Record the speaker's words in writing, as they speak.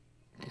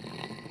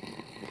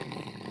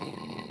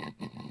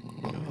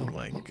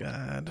my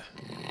god.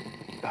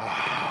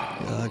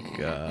 Oh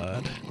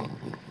god.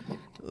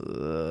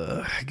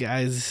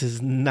 Guys, this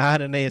is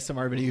not an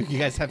ASMR video. You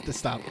guys have to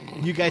stop.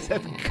 You guys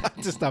have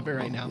got to stop it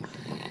right now.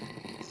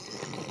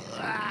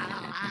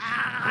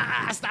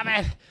 Stop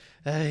it.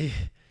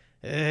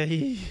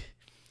 Hey.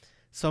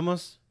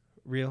 Somos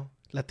real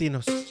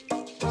Latinos.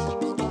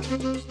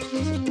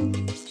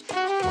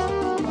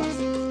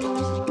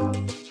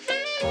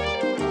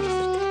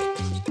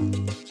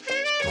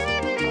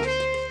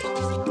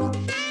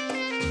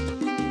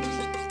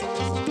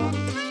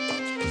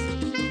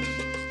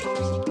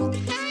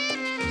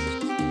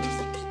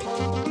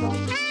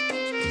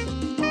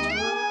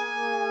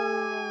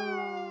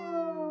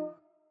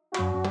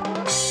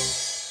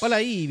 Hola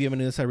y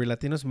bienvenidos a Real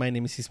Latinos. My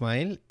name is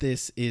Ismael.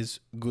 This is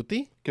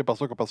Guti. ¿Qué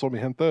pasó, mi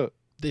gente?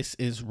 This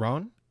is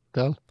Ron.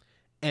 Go.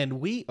 And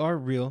we are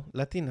Real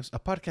Latinos, a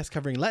podcast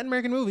covering Latin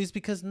American movies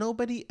because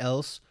nobody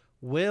else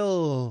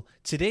will.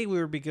 Today we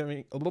are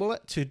going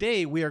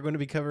to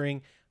be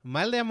covering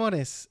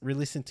Maldeamores,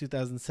 released in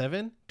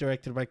 2007,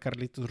 directed by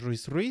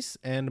Carlitos Ruiz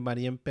and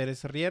Mariam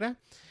Perez Riera.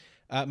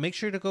 Make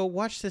sure to go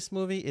watch this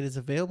movie. It is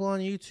available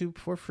on YouTube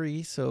for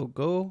free. So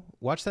go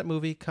watch that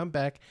movie, come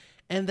back,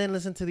 and then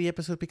listen to the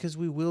episode because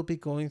we will be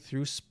going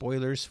through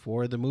spoilers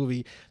for the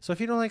movie. So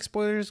if you don't like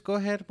spoilers, go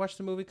ahead, watch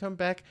the movie, come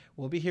back.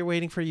 We'll be here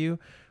waiting for you.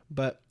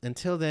 But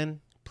until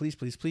then, please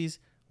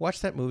watch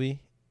that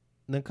movie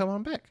and then come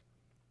on back.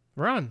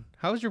 Ron,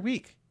 how was your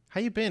week? How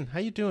you been? How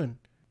you doing?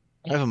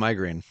 I have a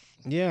migraine.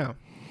 Yeah.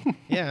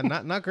 Yeah,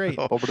 not great.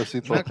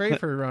 Not great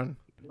for Ron.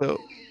 So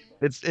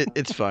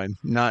it's fine.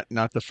 Not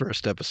the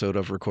first episode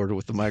I've recorded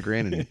with the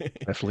migraine, and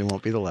definitely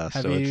won't be the last.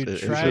 Have you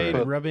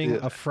tried rubbing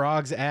a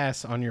frog's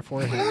ass on your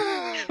forehead?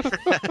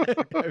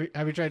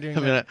 Have you tried doing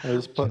that?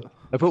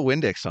 I put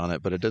Windex on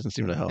it, but it doesn't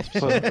seem to help.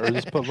 Or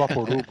just put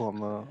Vaporub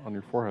on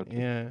your forehead.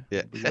 Yeah,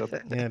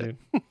 dude.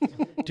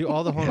 Do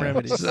all the home Yeah.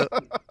 remedies. So,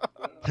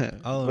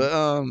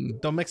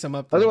 Don't mix them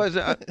up. Though. Otherwise,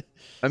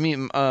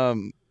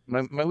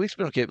 my week's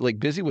been okay. Like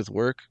busy with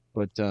work,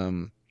 but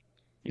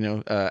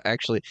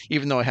actually,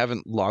 even though I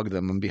haven't logged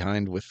them, I'm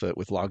behind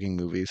with logging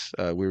movies.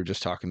 We were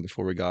just talking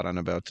before we got on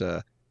about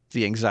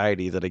the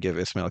anxiety that I give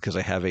Ismail because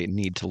I have a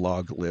need to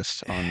log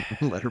list on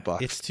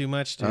Letterboxd. It's too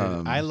much, dude.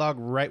 I log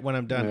right when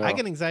I'm done. Yeah. I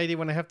get anxiety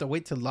when I have to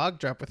wait to log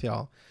drop with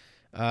y'all.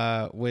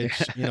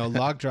 Which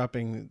log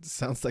dropping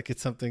sounds like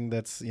it's something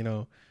that's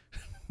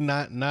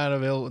not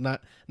available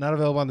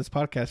on this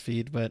podcast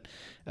feed. But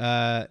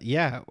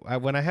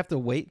when I have to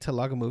wait to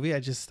log a movie, I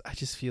just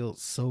feel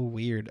so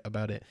weird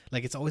about it.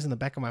 Like it's always in the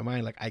back of my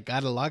mind. Like I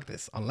gotta log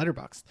this on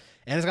Letterboxd,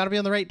 and it's gotta be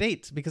on the right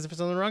date because if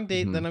it's on the wrong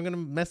date, then I'm gonna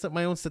mess up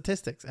my own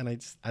statistics, and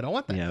I don't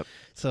want that. Yep.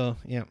 So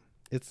yeah,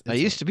 it's I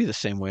used to be the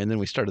same way, and then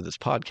we started this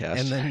podcast,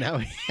 and then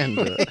now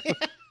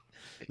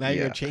now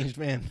you're a changed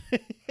man.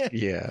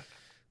 Yeah.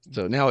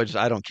 So now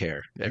I don't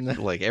care.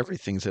 Like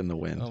everything's in the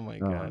wind. Oh my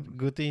god,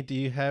 Guti, do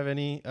you have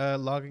any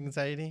log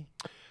anxiety?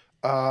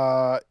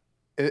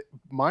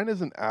 Mine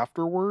isn't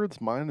afterwards.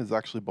 Mine is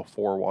actually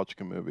before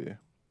watching a movie.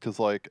 Because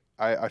like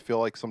I feel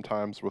like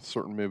sometimes with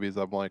certain movies,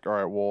 I'm like, all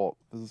right, well,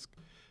 this is,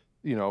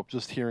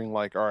 just hearing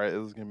like, all right,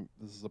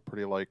 this is a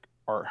pretty like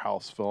art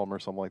house film or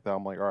something like that.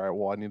 I'm like, all right,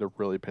 well, I need to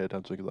really pay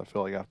attention because I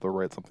feel like I have to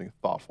write something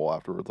thoughtful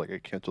afterwards. Like I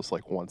can't just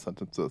like one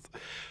sentence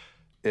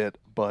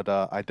but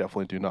I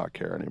definitely do not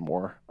care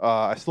anymore.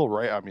 I still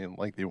write,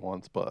 lengthy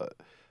ones, but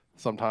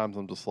sometimes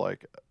I'm just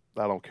like,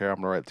 I don't care. I'm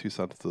gonna write 2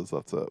 sentences.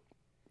 That's it.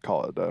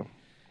 Call it a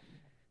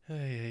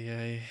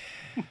day.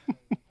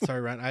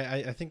 Sorry, Ron.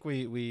 I think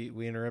we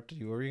interrupted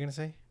you. What were you gonna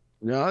say?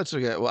 No, it's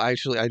okay. Well,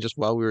 actually,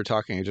 while we were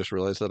talking, I just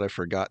realized that I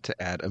forgot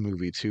to add a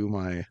movie to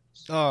my.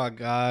 Oh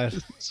God!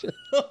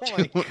 Oh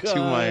my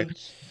God!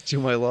 to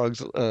my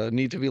logs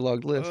need to be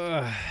logged list.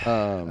 I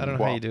don't know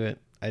how you do it.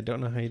 I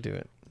don't know how you do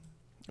it.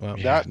 Well,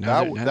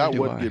 that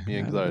would give me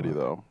anxiety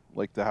though.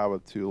 Like to have a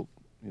two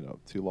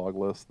log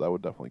list, that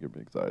would definitely give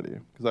me anxiety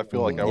because I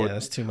feel like I would. Yeah,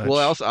 that's too much.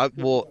 Well,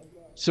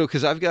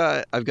 because I've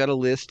got a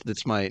list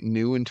that's my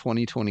new in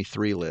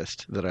 2023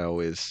 list that I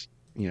always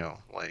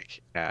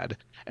add,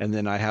 and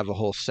then I have a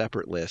whole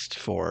separate list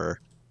for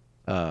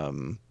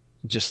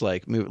just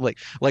like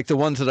the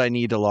ones that I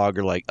need to log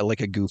are like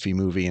a Goofy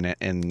movie and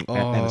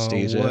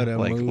Anastasia.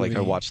 Like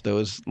I watched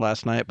those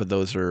last night, but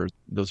those are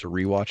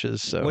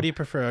rewatches. So what do you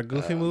prefer, a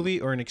Goofy movie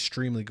or an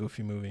extremely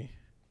Goofy movie?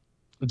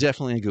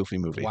 Definitely a Goofy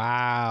movie.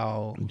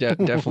 Wow.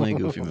 Definitely a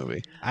Goofy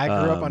movie. I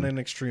grew up on an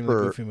extremely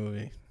Goofy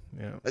movie.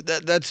 Yeah.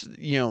 That's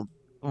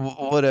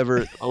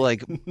whatever.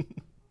 Like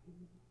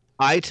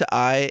Eye to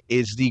Eye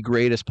is the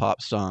greatest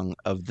pop song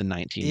of the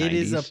 1990s. It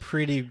is a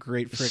pretty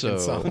great freaking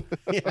song.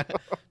 Yeah.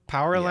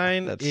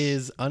 Powerline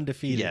is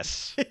undefeated.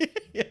 Yes.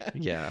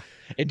 Yeah.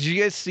 And did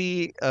you guys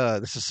see?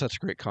 This is such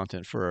great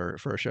content for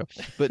our show.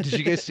 But did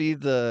you guys see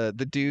the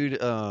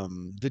dude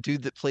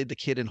that played the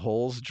kid in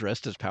Holes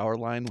dressed as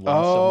Powerline?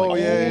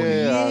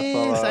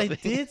 Yes, I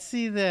did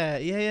see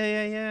that. Yeah.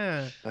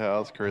 Yeah, that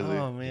was crazy.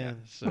 Oh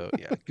man. So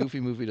yeah,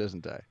 Goofy movie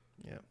doesn't die.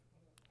 Yeah.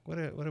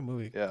 What a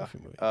movie. Yeah. Goofy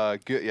movie.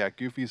 Yeah,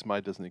 Goofy's my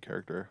Disney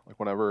character. Like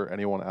whenever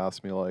anyone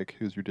asks me like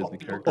who's your Disney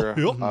character,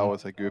 yeah. I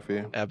always say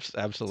Goofy.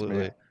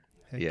 Absolutely.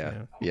 Heck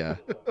Yeah.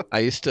 I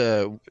used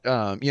to,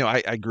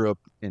 I grew up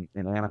in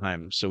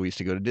Anaheim, so we used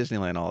to go to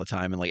Disneyland all the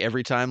time, and like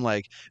every time,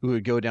 like we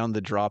would go down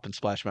the drop and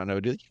Splash Mountain, I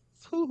would do that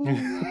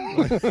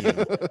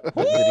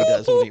he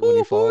does when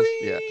he falls.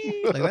 Yeah,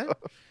 Like that.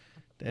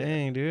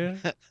 Dang, dude.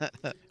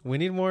 We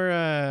need more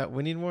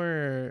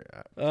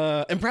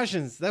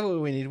impressions. That's what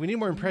we need. We need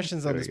more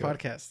impressions on There this you go.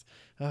 podcast.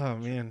 Oh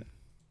man.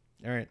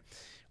 All right.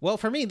 Well,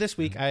 for me this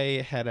week,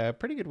 I had a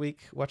pretty good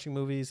week watching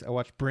movies. I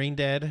watched Brain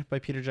Dead by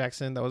Peter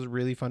Jackson. That was a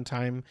really fun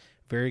time.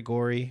 Very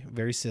gory,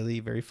 very silly,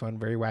 very fun,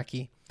 very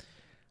wacky.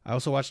 I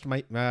also watched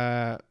Mi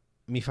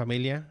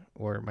Familia,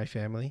 or My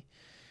Family.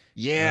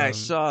 I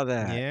saw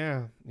that.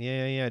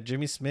 Yeah.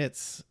 Jimmy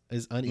Smits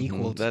is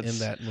unequaled in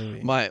that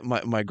movie.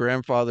 My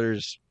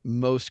grandfather's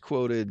most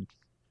quoted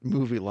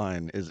movie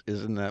line is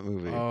in that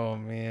movie. Oh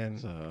man,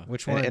 So,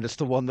 which one? And it's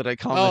the one that I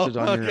commented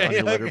on your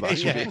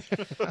Letterboxd yeah.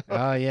 review.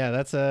 Oh yeah,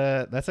 that's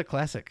a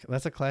classic.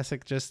 That's a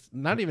classic. Just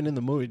not even in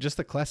the movie, just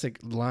a classic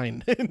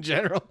line in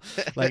general.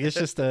 Like it's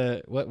just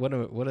what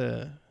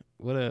a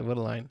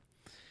line.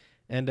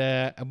 And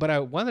but I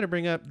wanted to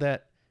bring up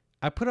that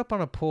I put up on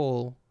a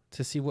poll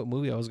to see what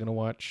movie I was gonna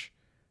watch,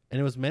 and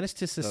it was Menace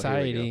to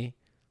Society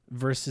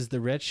versus The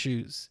Red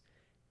Shoes,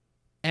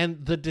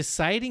 and the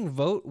deciding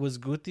vote was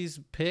Guti's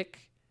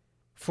pick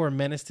for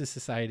Menace to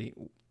Society.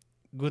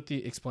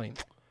 Guti, explain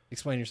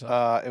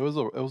yourself. It was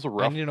a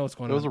rough. I need to know what's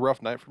going It on. was a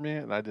rough night for me,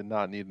 and I did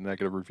not need a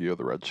negative review of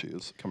the Red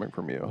Shoes coming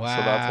from you. Wow.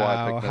 So that's why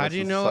I picked How do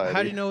you know? Society.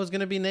 How do you know it was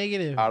gonna be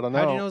negative? I don't know.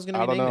 How do you know it was gonna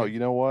be I don't negative? know. You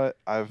know what?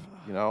 Oh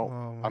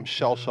my I'm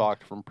shell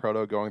shocked from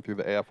Proto going through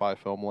the AFI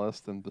film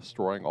list and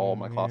destroying all of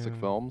my classic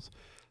films.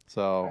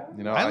 So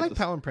I like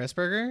Powell and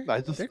Pressburger.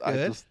 They're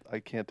good. I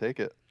can't take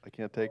it. I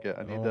can't take it.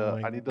 Oh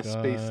my I need to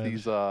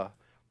space gosh.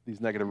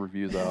 these negative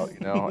reviews out,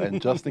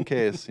 and just in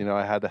case,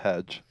 I had to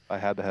hedge.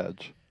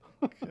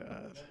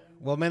 God.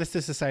 Well, Menace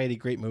to Society,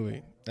 great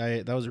movie.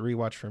 That was a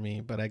rewatch for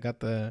me, but I got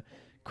the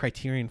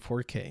Criterion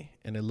 4K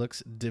and it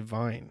looks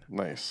divine.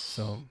 Nice.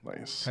 So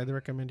nice. highly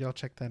recommend y'all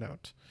check that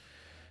out.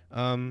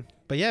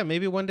 But yeah,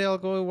 maybe one day I'll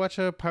go watch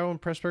a Powell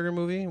and Pressburger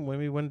movie.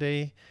 Maybe one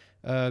day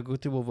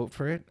Guti will vote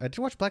for it. I did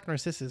watch Black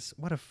Narcissus.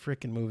 What a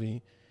freaking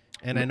movie.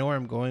 And I Know Where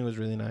I'm Going was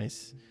really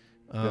nice.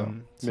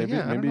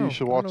 Maybe you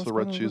should watch The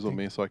Red Shoes with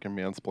me so I can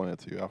mansplain it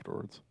to you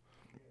afterwards.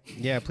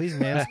 Yeah, please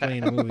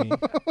mansplain a movie.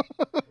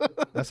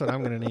 That's what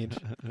I'm going to need.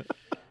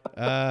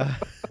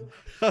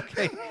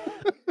 Okay.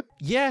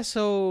 Yeah,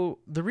 so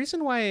the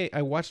reason why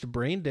I watched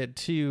Brain Dead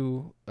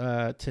 2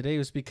 today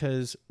was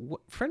because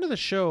friend of the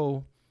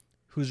show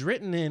who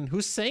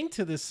sang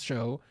to this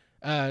show,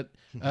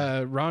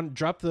 Ron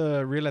dropped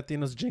the Real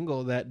Latinos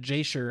jingle that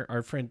Jasher,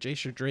 our friend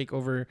Jasher Drake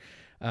over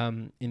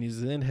in New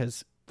Zealand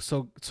has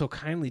so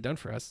kindly done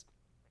for us.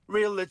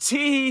 Real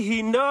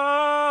Latinos,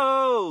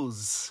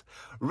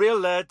 real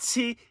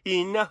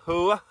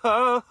Latinos,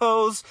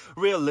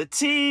 real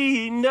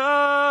Latinos,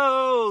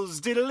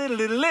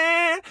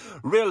 diddle-diddle-diddle,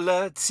 real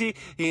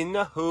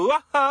Latinos.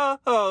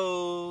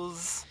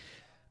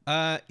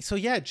 So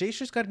yeah,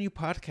 Jasher's got a new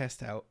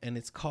podcast out, and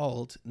it's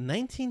called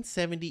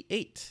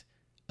 1978,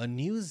 a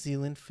New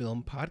Zealand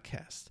film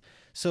podcast.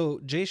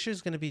 So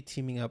Jasher's going to be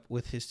teaming up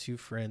with his two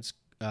friends,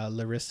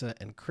 Larissa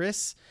and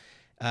Chris.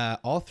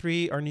 All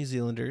three are New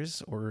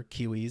Zealanders, or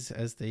Kiwis,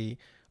 as they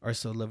are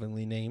so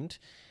lovingly named.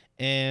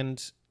 And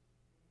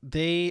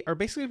they are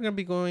basically going to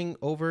be going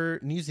over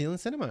New Zealand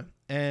cinema.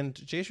 And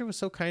Jasher was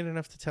so kind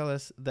enough to tell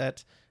us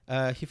that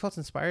he felt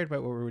inspired by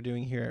what we were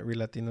doing here at Real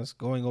Latinos,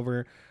 going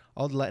over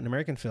all the Latin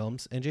American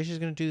films. And Jasher's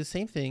going to do the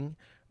same thing,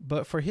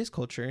 but for his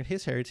culture and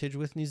his heritage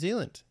with New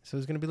Zealand. So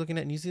he's going to be looking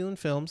at New Zealand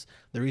films.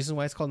 The reason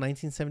why it's called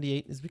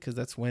 1978 is because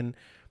that's when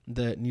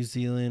the New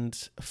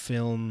Zealand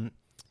Film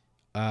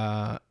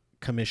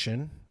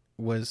Commission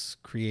was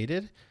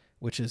created,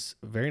 which is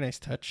a very nice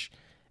touch.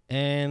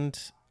 And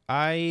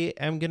I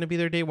am going to be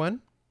there day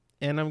one,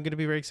 and I'm going to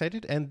be very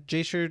excited. And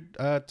Jasher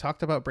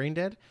talked about Brain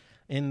Dead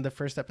in the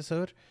first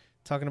episode,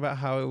 talking about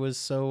how it was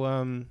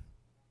so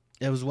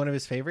it was one of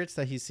his favorites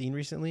that he's seen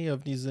recently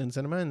of New Zealand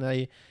cinema, and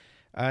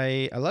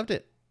I loved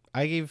it.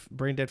 I gave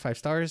Brain Dead 5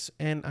 stars,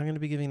 and I'm going to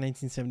be giving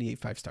 1978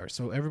 5 stars.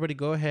 So everybody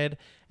go ahead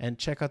and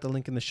check out the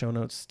link in the show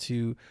notes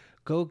to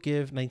go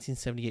give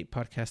 1978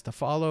 podcast a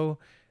follow.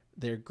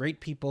 They're great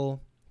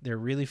people. They're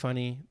really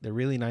funny. They're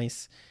really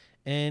nice.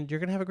 And you're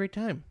going to have a great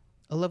time.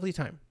 A lovely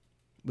time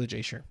with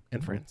Jasher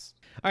and friends.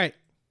 All right.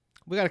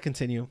 We got to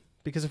continue,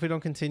 because if we don't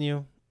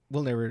continue,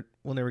 we'll never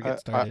get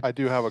started. I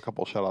do have a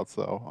couple shout outs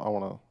though. I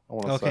want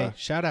to say. Okay,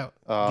 shout out.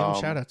 Give them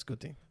shout outs,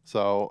 Guti.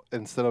 So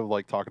instead of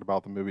talking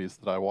about the movies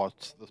that I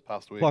watched this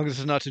past week. As long as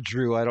it's not to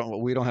Drew,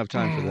 we don't have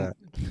time for that.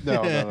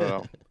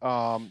 No.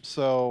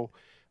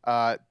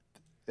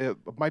 It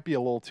might be a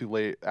little too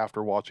late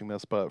after watching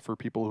this, but for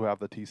people who have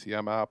the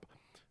TCM app,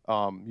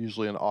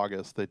 usually in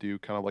August, they do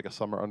kind of like a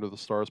Summer Under the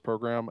Stars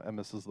program. And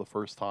this is the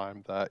first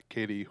time that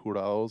Katie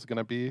Hurao is going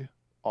to be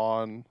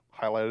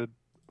highlighted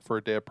for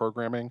a day of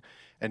programming.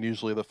 And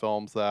usually the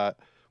films that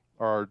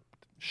are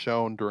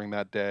shown during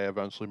that day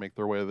eventually make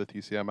their way to the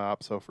TCM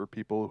app. So for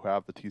people who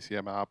have the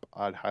TCM app,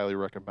 I'd highly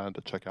recommend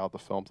to check out the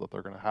films that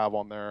they're going to have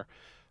on there.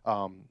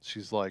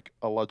 She's like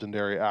a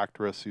legendary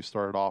actress who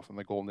started off in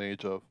the golden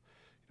age of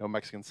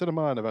Mexican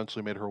cinema and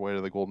eventually made her way to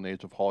the golden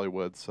age of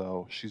Hollywood.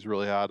 So she's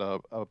really had a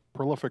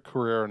prolific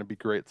career, and it'd be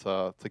great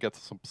to get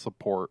some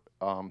support,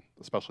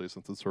 especially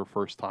since it's her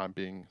first time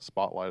being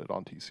spotlighted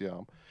on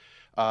TCM.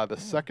 The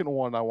second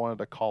one I wanted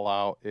to call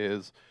out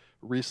is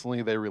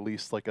recently they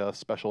released like a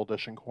special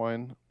edition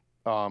coin.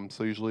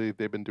 So usually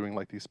they've been doing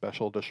like these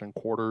special edition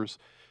quarters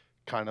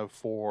kind of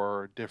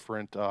for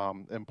different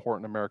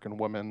important American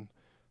women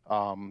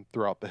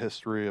throughout the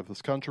history of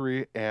this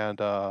country. And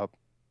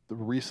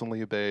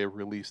recently they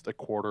released a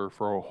quarter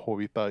for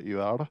Jovita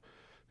Hidar,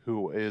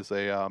 who is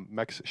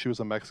she was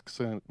a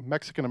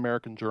Mexican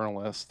American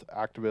journalist,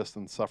 activist,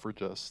 and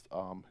suffragist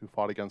who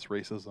fought against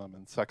racism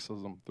and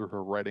sexism through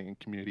her writing and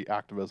community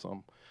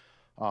activism.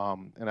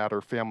 And at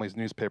her family's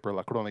newspaper,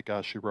 La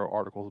Crónica, she wrote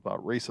articles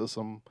about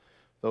racism,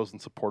 those in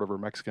support of her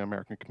Mexican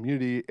American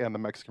community and the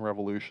Mexican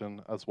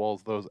Revolution, as well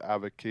as those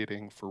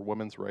advocating for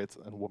women's rights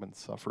and women's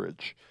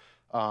suffrage.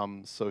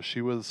 So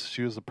she was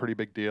a pretty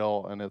big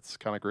deal, and it's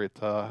kind of great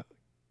to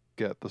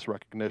get this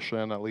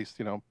recognition, at least,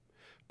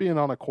 being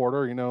on a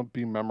quarter,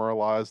 being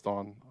memorialized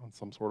on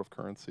some sort of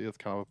currency. It's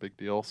kind of a big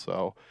deal.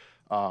 So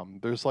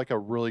there's like a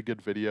really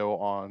good video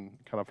on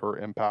kind of her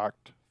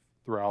impact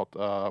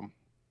throughout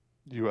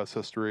U.S.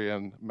 history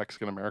and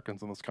Mexican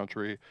Americans in this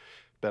country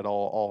that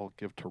I'll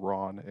give to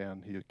Ron,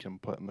 and he can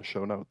put in the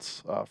show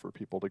notes for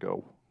people to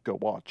go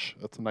watch.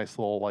 It's a nice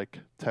little like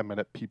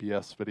 10-minute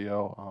PBS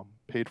video,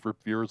 paid for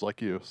viewers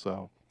like you.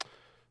 So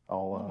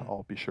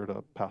I'll be sure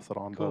to pass it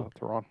on to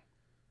Ron.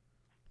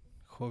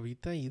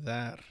 Jovita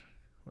Hidar.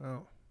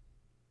 Wow.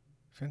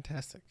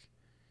 Fantastic.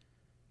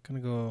 Gonna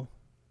go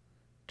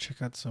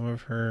check out some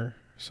of her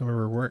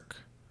work.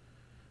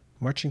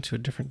 Marching to a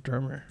different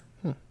drummer.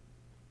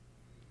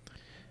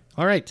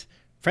 All right.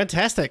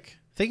 Fantastic.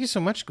 Thank you so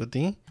much,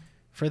 Guti,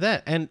 for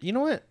that. And you know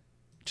what?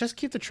 Just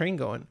keep the train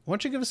going. Why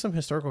don't you give us some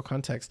historical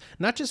context,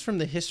 not just from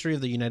the history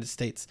of the United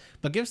States,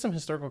 but give some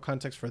historical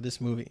context for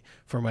this movie,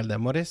 for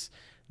Maldeamores,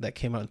 that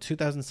came out in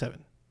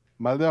 2007.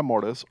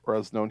 Maldeamores, or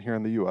as known here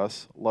in the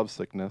U.S., Love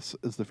Sickness,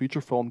 is the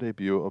feature film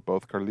debut of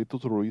both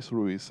Carlitos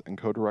Ruiz and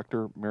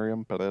co-director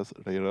Miriam Perez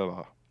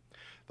Rivera.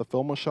 The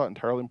film was shot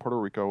entirely in Puerto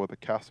Rico with a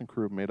cast and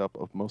crew made up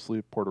of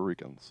mostly Puerto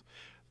Ricans.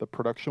 The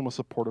production was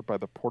supported by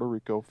the Puerto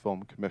Rico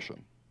Film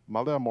Commission.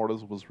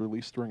 Maldeamores was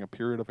released during a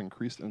period of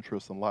increased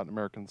interest in Latin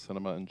American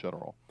cinema in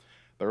general.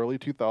 The early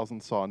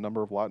 2000s saw a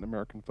number of Latin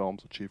American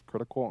films achieve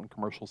critical and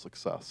commercial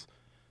success,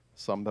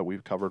 some that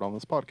we've covered on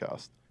this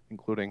podcast,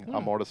 including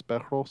Amores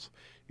Perros,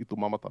 Y Tu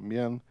Mama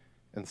También,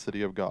 and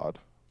City of God.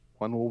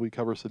 When will we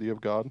cover City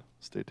of God?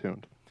 Stay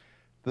tuned.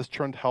 This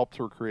trend helped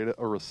to create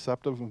a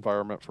receptive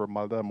environment for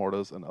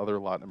Maldeamores and other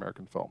Latin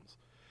American films.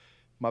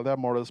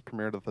 Maldeamores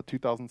premiered at the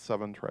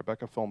 2007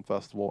 Tribeca Film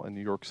Festival in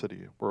New York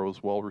City, where it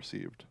was well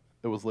received.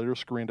 It was later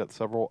screened at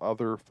several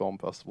other film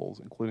festivals,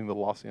 including the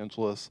Los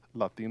Angeles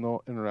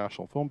Latino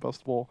International Film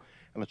Festival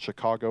and the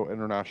Chicago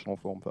International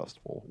Film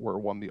Festival, where it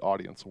won the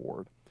Audience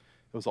Award.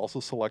 It was also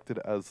selected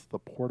as the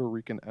Puerto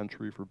Rican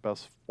entry for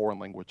Best Foreign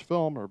Language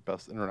Film or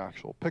Best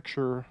International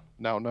Picture,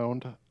 now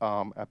known,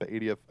 at the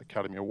 80th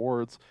Academy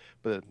Awards,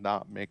 but did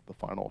not make the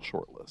final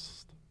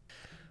shortlist.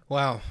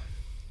 Wow.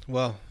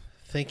 Well,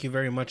 thank you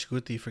very much,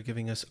 Guti, for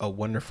giving us a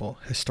wonderful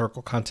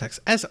historical context.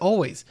 As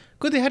always,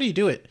 Guti, how do you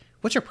do it?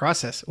 What's your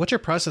process? What's your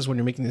process when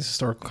you're making these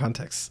historical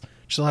contexts?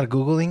 Just a lot of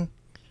Googling?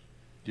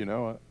 You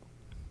know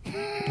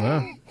it.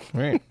 Wow. All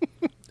right.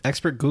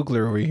 Expert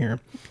Googler over here.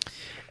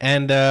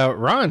 And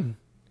Ron,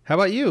 how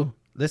about you?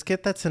 Let's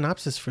get that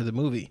synopsis for the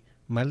movie,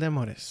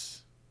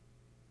 Maldeamores.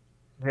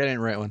 I didn't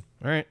write one.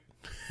 All right.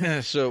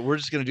 So we're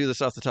just going to do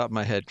this off the top of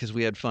my head because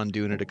we had fun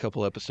doing it a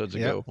couple episodes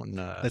ago. When,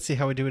 let's see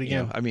how we do it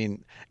again.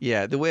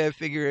 The way I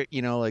figure it,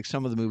 like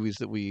some of the movies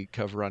that we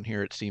cover on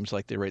here, it seems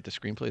like they write the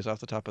screenplays off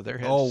the top of their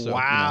heads. Oh, so,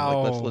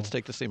 wow. Let's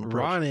take the same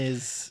approach. Ron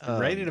is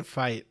ready to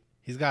fight.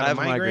 He's got a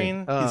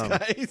migraine.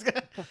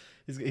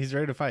 He's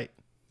ready to fight.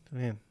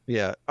 Man.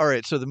 Yeah. All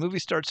right. So the movie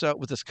starts out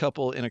with this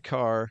couple in a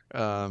car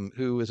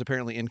who is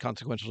apparently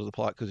inconsequential to the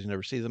plot because you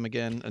never see them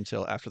again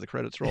until after the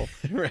credits roll.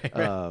 Right.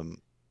 They're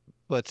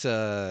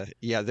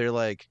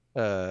like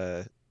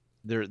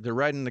they're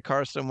riding in the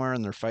car somewhere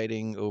and they're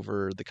fighting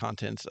over the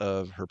contents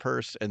of her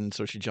purse, and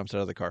so she jumps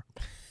out of the car.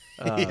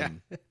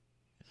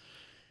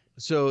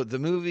 So the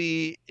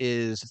movie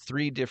is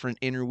 3 different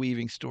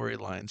interweaving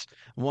storylines,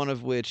 one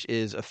of which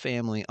is a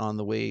family on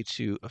the way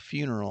to a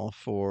funeral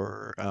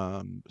for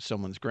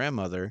someone's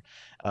grandmother.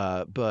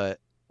 But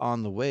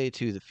on the way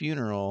to the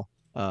funeral,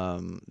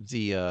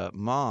 the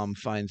mom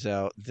finds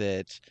out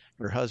that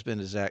her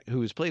husband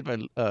who is played by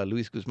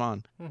Luis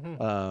Guzman,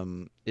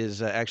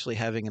 is actually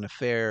having an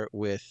affair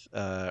with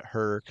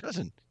her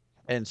cousin.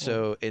 And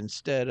so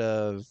instead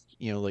of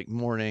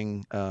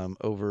mourning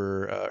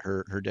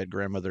over her dead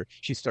grandmother,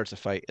 she starts a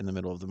fight in the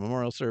middle of the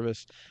memorial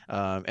service.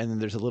 And then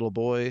there's a little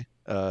boy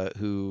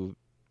who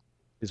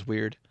is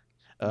weird.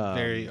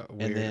 Very weird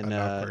and then and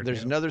awkward, there's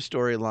yeah. another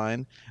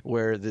storyline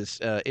where this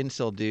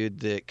incel dude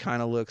that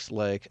kind of looks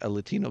like a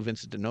Latino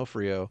Vincent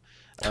D'Onofrio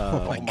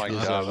Oh my is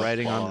God, that's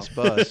riding on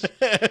spot this on.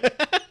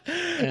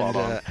 bus, Spot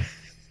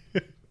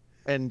on.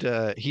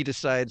 and he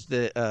decides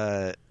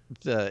that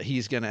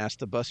he's going to ask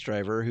the bus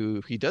driver,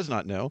 who he does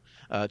not know,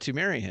 to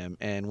marry him.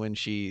 And when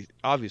she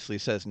obviously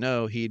says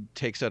no, he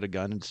takes out a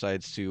gun and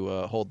decides to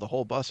hold the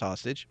whole bus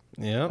hostage.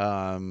 Yep.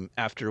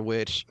 After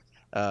which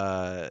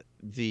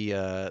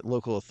the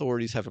local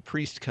authorities have a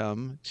priest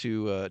come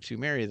to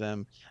marry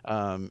them,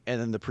 and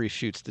then the priest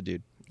shoots the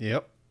dude.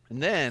 Yep.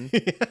 And then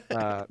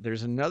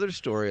there's another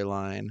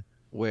storyline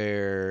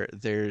where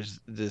there's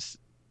this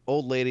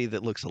old lady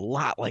that looks a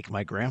lot like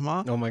my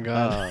grandma. Oh my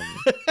God.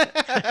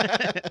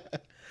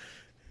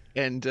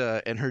 And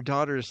her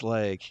daughter's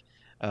like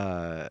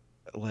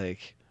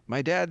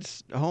my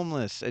dad's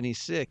homeless and he's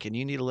sick and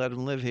you need to let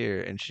him live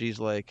here. And she's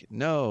like,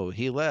 no,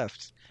 he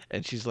left.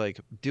 And she's like,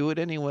 do it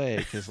anyway,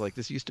 because like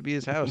this used to be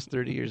his house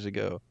 30 years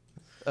ago.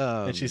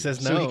 And she says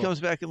So he no. comes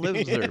back and lives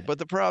with her. But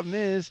the problem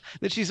is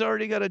that she's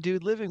already got a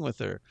dude living with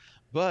her.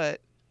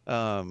 But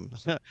wacky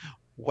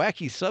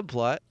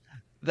subplot.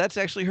 That's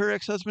actually her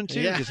ex-husband too,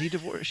 Yeah. because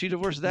she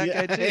divorced that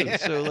Yeah, guy too. yeah.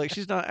 So like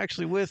she's not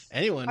actually with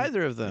Anyone.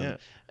 either of them. Yeah.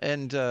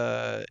 And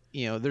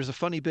there's a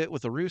funny bit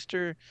with a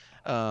rooster,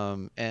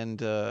 and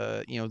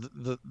the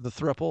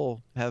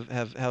throuple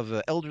have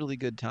an elderly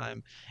good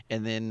time,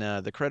 and then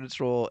the credits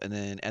roll, and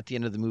then at the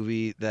end of the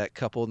movie, that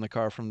couple in the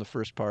car from the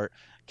first part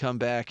come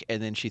back,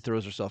 and then she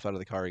throws herself out of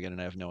the car again, and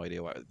I have no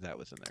idea why that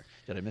was in there.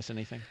 Did I miss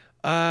anything?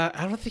 I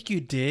don't think you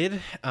did.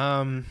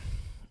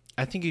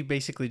 I think you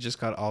basically just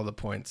got all the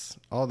points,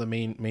 all the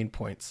main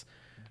points.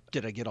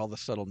 Did I get all the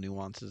subtle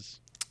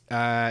nuances?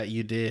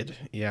 You did,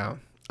 yeah.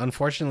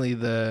 Unfortunately,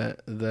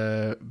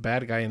 the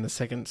bad guy in the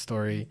second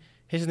story,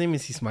 his name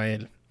is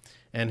Ismael,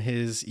 and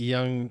his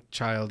young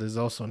child is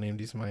also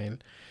named Ismael.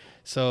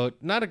 So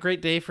not a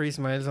great day for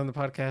Ismael's on the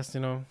podcast,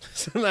 you know.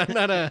 So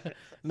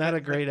not a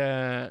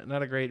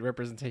great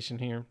representation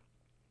here.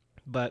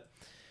 But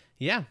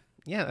yeah,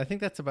 I think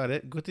that's about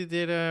it. Guti,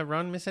 did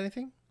Ron miss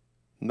anything?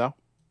 No,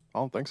 I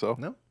don't think so.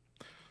 No.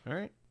 All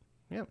right.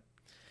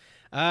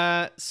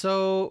 Yeah.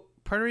 So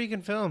Puerto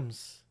Rican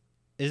films.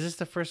 Is this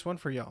the first one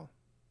for y'all?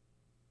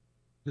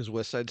 Does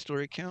West Side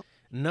Story count?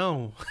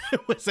 No.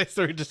 West Side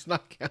Story does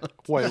not count.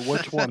 Wait,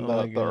 which one? Oh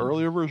my the God.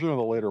 earlier version or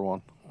the later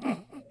one?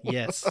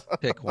 Yes.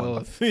 Pick one.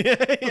 Both.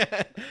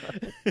 Yeah.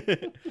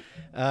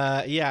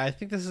 Yeah, I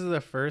think this is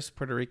the first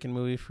Puerto Rican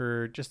movie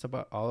for just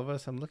about all of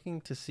us. I'm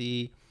looking to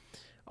see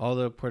all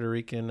the Puerto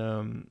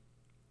Rican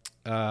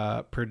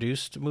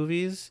produced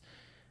movies.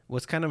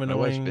 What's kind of My annoying.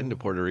 wife's been to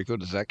Puerto Rico.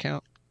 Does that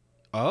count?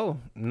 Oh,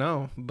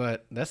 no,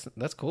 but that's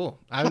cool.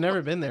 I've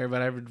never been there,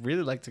 but I would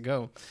really like to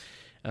go.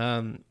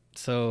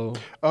 So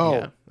Oh,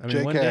 yeah. I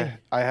mean, one JK, day.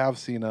 I have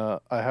seen a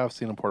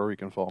Puerto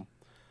Rican film.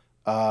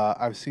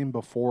 I've seen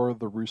Before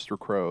the Rooster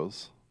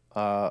Crows,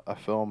 a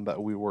film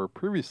that we were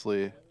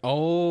previously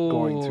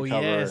going to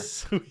cover.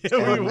 Yes. Yeah,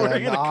 and were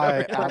then gonna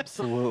I cover that.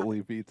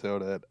 absolutely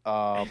vetoed it.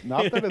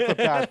 Not that it's a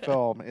bad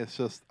film. It's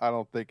just I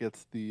don't think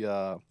it's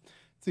the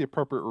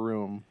appropriate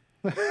room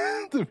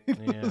to be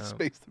Yeah. the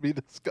space to be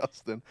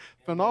discussed in.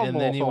 Phenomenal.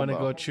 And then you film, want to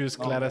though. go choose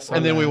Clara Sola.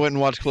 And then we went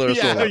and watched Clara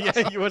Yeah, Sola.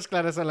 yeah, you watched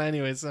Clara Sola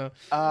anyway. So which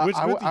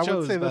I Guti would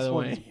chose, say by this the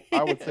one. way.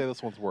 I would say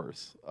this one's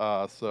worse.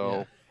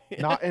 So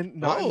not in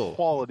Oh,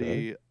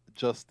 quality,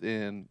 just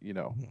in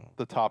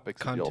the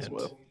topics it deals Content.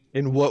 with.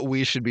 In what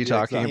we should be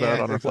talking exactly. about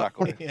Yeah, on our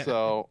Exactly. Yeah.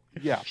 So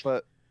yeah,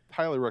 but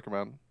highly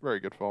recommend. Very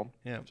good film.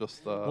 Yeah.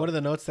 Just One of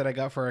the notes that I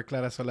got for our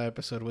Clara Sola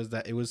episode was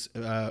that it was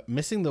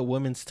missing the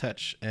woman's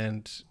touch,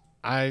 and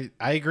I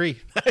agree.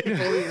 I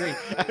fully agree.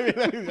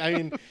 I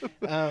mean,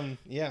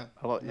 yeah.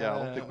 I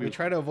don't think we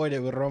try to avoid it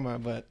with Roma,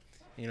 but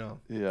Yeah,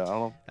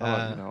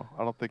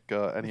 I don't think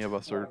any of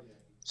us are.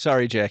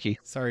 Sorry, Jackie.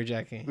 sorry,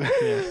 Jackie.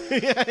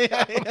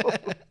 Yeah.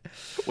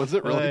 Was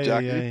it really Ay,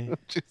 Jackie? ay.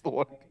 She's the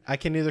one. I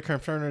can neither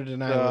confirm or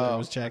deny whether it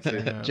was Jackie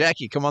or not.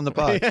 Jackie, come on the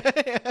pod.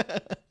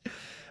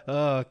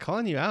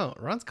 Calling you out.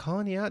 Ron's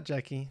calling you out,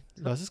 Jackie.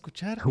 ¿Lo vas a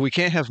escuchar? We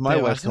can't have my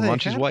Te wife vas a come on.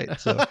 She's dejar? white.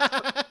 So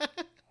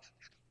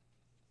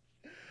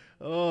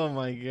Oh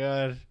my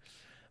God.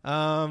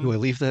 do I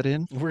leave that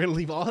in? We're gonna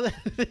leave all that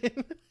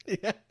in.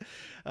 Yeah.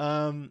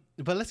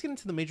 But let's get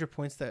into the major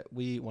points that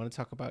we want to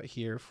talk about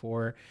here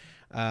for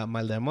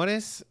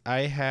Maldeamores.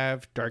 I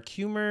have dark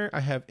humor, I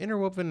have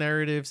interwoven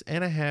narratives,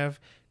 and I have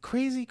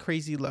crazy,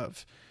 crazy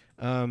love.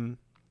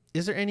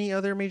 Is there any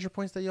other major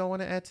points that y'all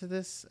want to add to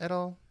this at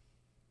all?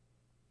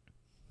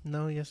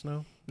 No, yes,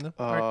 no, no.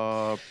 All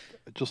right.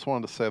 I just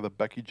wanted to say the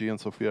Becky G and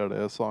Sofia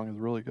Reyes song is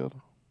really good.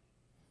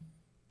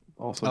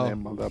 Also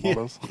named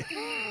Maldeamores.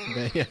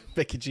 Yeah,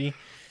 Becky G,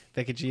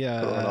 it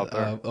out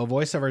there. a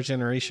voice of our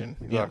generation.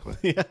 Yeah.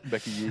 Exactly. Yeah.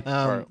 Becky G.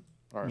 Um,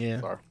 all right. yeah.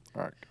 Sorry.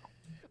 All right.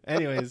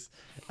 Anyways,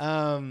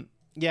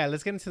 yeah,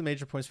 let's get into the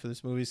major points for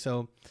this movie.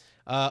 So,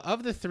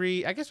 of the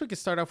three, I guess we could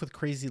start off with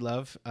Crazy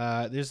Love.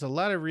 There's a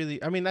lot of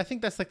I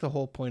think that's like the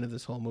whole point of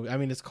this whole movie. I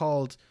mean, it's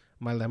called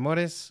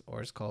Maldeamores,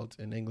 or it's called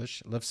in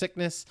English Love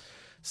Sickness.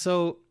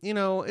 So, you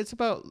know, it's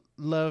about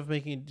love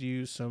making you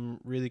do some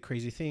really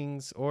crazy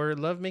things, or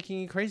love making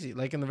you crazy.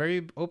 Like in the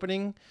very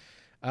opening,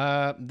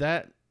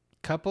 that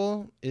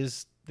couple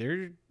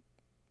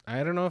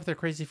I don't know if they're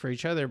crazy for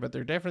each other, but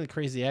they're definitely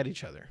crazy at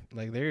each other.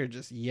 Like they're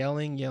just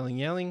yelling,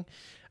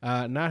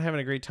 not having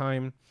a great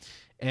time.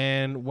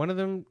 And one of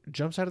them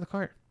jumps out of the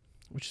car,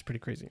 which is pretty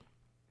crazy.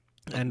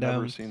 I've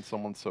never seen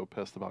someone so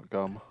pissed about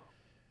gum.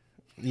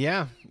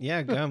 Yeah,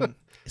 gum.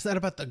 It's not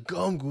about the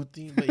gum,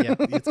 Guti, but yeah,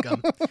 it's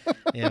gum.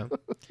 Yeah,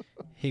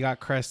 he got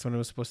Crest when it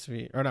was supposed to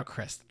be, or not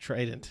Crest,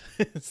 Trident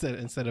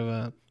instead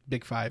of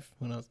Big Five.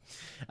 Who knows?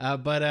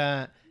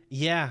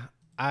 Yeah,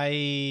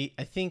 I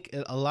think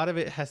a lot of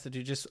it has to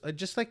do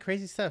just like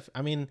crazy stuff.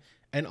 I mean,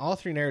 and all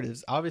three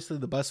narratives. Obviously,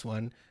 the bus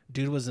one,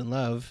 dude was in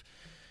love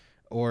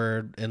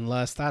or in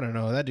lust. I don't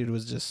know. That dude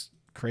was just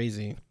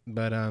crazy.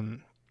 But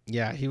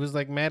yeah, he was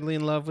like madly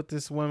in love with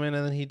this woman,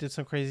 and then he did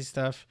some crazy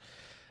stuff.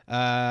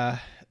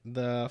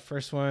 The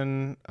first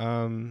one,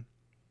 I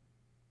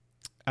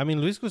mean,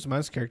 Luis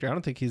Guzman's character, I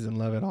don't think he's in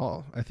love at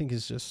all. I think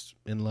he's just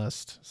in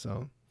lust.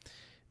 So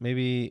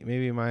maybe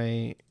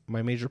my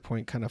major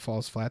point kind of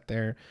falls flat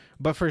there.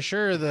 But for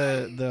sure,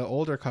 the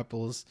older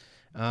couples,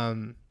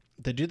 the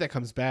dude that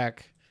comes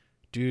back,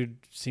 dude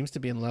seems to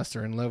be in lust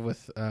or in love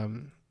with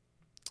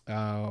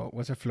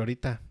what's her,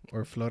 Florita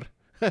or Flor,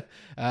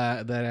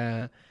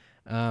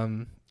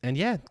 and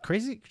yeah,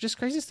 crazy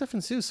stuff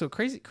ensues. So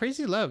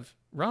crazy love.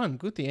 Ron,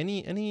 Guti,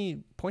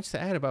 any points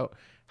to add about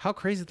how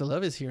crazy the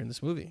love is here in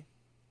this movie?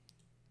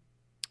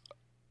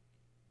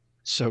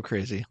 So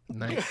crazy.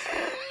 Nice.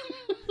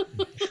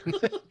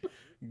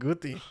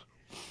 Guti.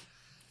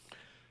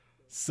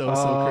 So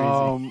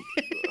crazy.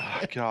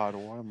 God,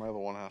 why am I the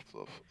one half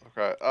of?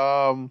 Okay.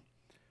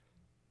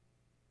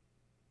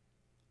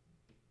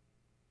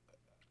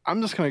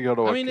 I'm just gonna go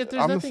to. I mean, if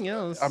there's nothing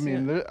else. I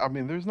mean,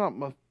 there's not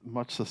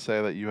much to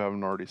say that you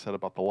haven't already said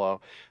about the love.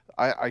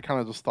 I kind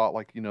of just thought,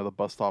 like, you know, the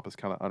bus stop is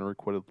kind of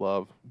unrequited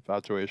love,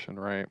 infatuation,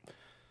 right?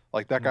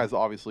 Like that guy's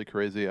obviously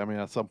crazy. I mean,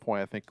 at some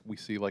point, I think we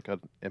see like an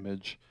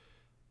image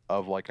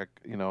of like a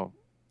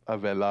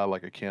vela,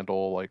 like a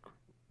candle, like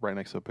right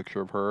next to a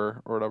picture of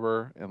her or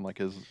whatever, and like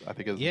his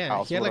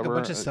house. He had like a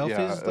bunch of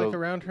selfies like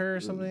around her or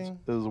something.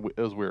 It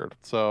was weird.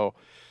 So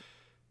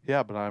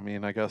yeah, but I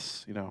mean, I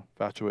guess, you know,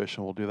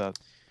 infatuation will do that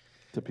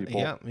to people.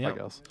 Yeah. I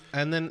guess.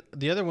 And then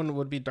the other one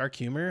would be dark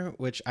humor,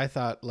 which I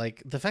thought,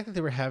 like, the fact that they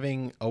were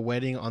having a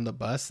wedding on the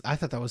bus, I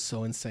thought that was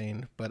so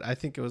insane. But I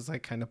think it was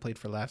like kind of played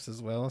for laughs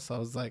as well. So I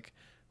was like,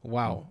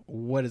 wow,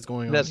 what is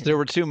going on here? There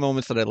were two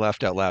moments that I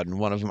laughed out loud, and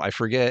one of them, I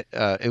forget,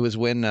 it was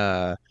when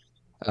they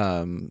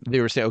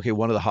were saying, okay,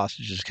 one of the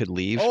hostages could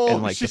leave,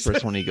 and like the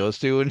first one he goes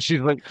to, and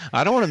she's like,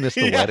 I don't want to miss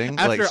the wedding.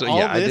 After like, so all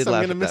yeah, this, I did I'm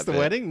laugh gonna at miss that the bit.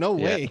 wedding? No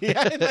way.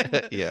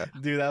 Yeah.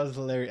 Dude, that was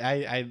hilarious.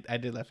 I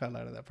did laugh out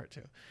loud at that part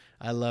too.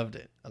 I loved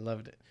it.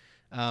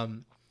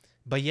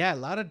 But yeah, a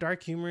lot of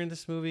dark humor in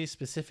this movie,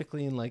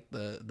 specifically in like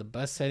the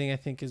bus setting, I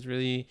think is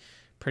really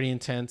pretty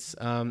intense.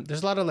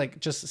 There's a lot of like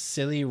just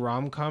silly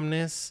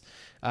rom-comness,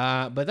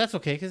 but that's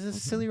okay because it's a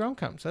silly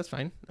rom-com, so that's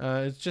fine.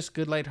 It's just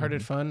good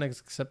lighthearted fun,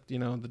 except, you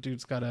know, the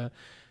dude's got a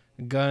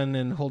gun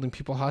and holding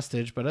people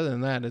hostage. But other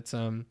than that, it's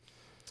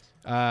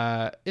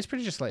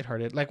pretty just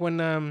lighthearted. Like when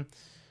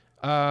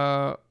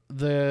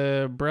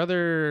the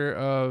brother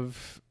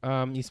of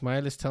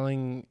Ismael is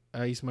telling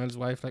Ismael's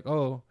wife, like,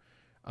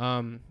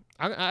 I'm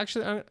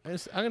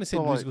gonna say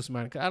Luis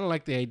Guzman, 'cause I don't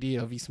like the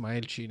idea of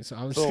Ismael cheating. So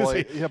I'm just gonna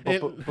say, yeah.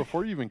 But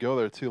before you even go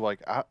there, too,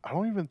 like I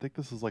don't even think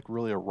this is like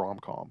really a rom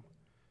com,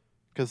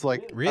 because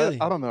like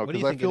really I don't know, What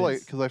do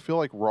because you I feel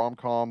like rom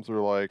coms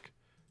are like,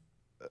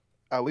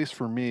 at least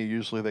for me,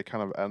 usually they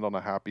kind of end on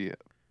a happy,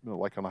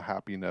 on a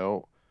happy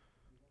note.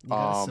 You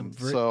gotta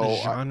subvert the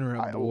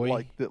genre,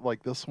 boy.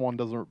 Like this one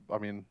doesn't. I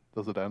mean,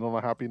 does it end on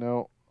a happy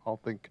note? I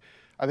don't think.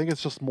 I think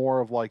it's just more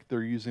of like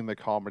they're using the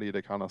comedy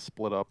to kind of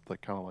split up the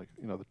kind of like,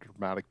 you know, the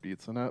dramatic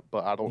beats in it.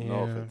 But I don't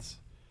know if it's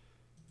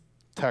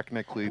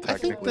technically I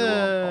think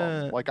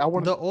rom-com. Like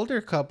the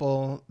older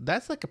couple,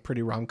 that's like a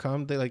pretty rom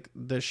com. They like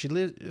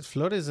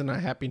Flores in a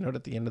happy note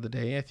at the end of the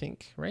day, I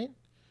think, right?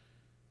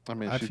 I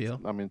mean,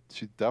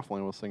 she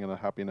definitely was singing a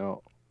happy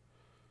note.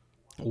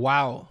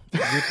 Wow,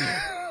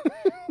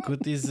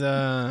 Guti's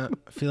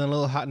feeling a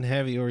little hot and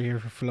heavy over here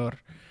for Flor,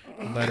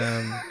 but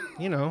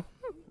you know,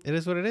 it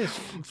is what it is.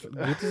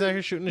 Guti's out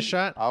here shooting a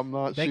shot. I'm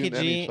not Becky shooting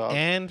any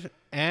shots.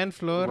 and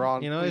Flor.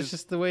 Ron, you know, please, it's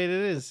just the way it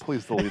is.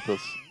 Please delete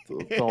this.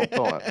 don't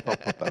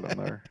put that in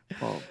there.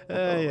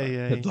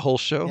 The whole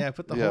show. Yeah,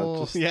 put the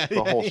whole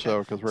the whole show,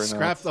 because right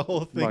scrap now the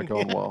whole thing. Not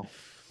going well.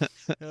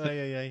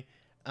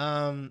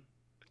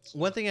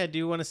 One thing I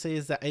do want to say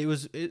is that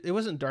it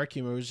wasn't dark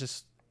humor. It was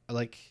just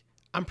like,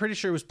 I'm pretty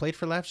sure it was played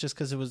for laughs just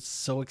because it was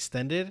so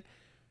extended.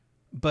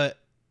 But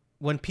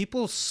when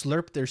people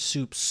slurp their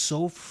soup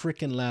so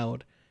freaking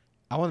loud,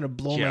 I wanted to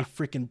blow my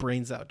freaking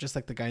brains out, just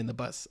like the guy in the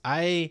bus.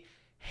 I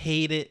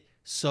hate it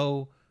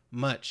so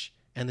much.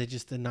 And they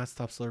just did not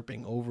stop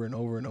slurping over and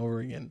over and over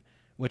again,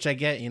 which I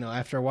get, you know,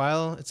 after a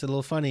while, it's a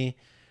little funny.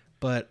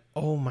 But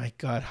oh my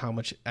god, how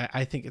much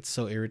I think it's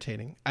so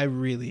irritating. I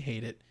really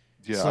hate it.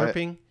 Yeah,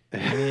 Slurping.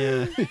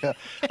 Yeah. Yeah.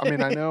 I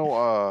mean, I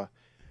know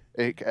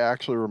it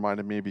actually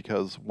reminded me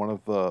because one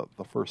of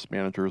the first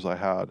managers I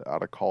had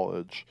out of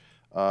college,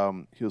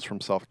 he was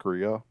from South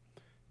Korea,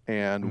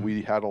 and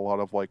we had a lot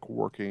of like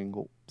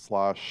working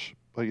slash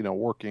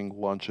working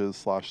lunches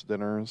slash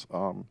dinners.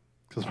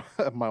 Because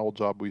at my old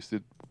job we used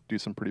to do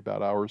some pretty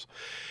bad hours,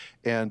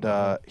 and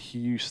he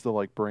used to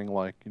like bring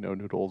like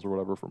noodles or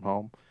whatever from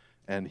home,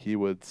 and he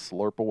would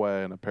slurp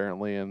away. And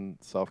apparently in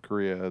South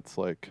Korea, it's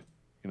like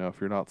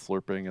if you're not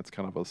slurping, it's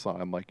kind of a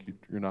sign like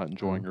you're not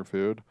enjoying your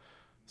food.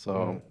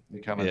 So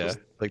you kind of Yeah, just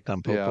like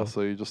Tampopo. yeah.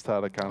 So you just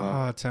had to kind of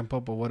Oh,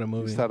 Tampopo, what a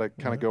movie. just had to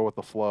kind of go with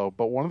the flow.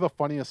 But one of the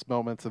funniest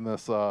moments in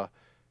this the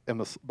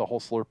whole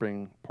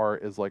slurping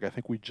part is like I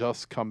think we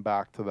just come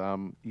back to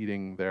them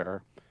eating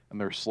there, and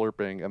they're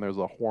slurping, and there's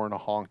a horn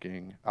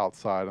honking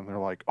outside, and they're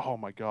like, "Oh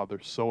my god, they're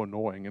so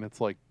annoying!" And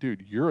it's like,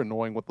 dude, you're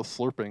annoying with the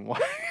slurping.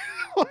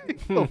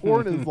 Like the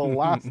horn is the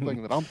last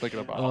thing that I'm thinking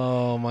about.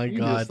 Oh my You need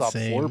to god, stop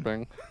same.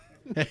 slurping.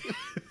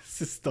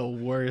 This is the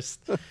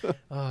worst.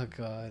 Oh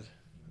god,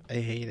 I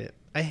hate it.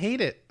 I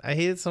hate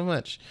it so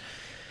much.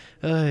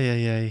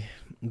 Yeah.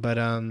 But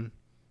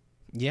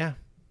yeah.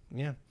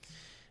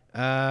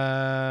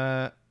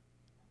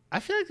 I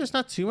feel like there's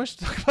not too much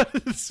to talk about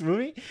in this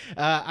movie.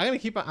 I'm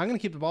gonna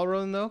keep the ball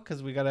rolling though,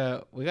 because we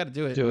gotta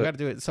do it. We gotta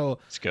do it. So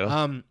Let's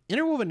go.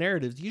 Interwoven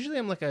narratives. Usually,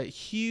 I'm like a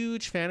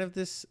huge fan of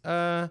this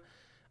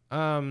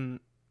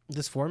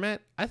this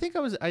format. I think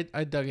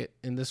I dug it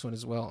in this one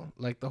as well.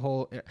 Like the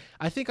whole,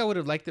 I think I would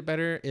have liked it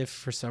better if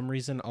for some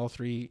reason all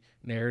three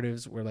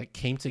narratives were like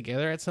came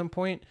together at some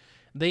point.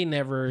 They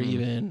never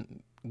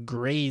even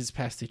graze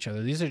past each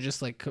other. These are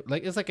just like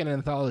it's like an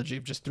anthology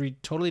of just three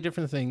totally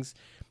different things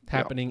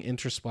happening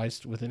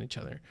interspliced within each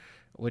other,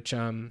 which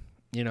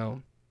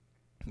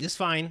is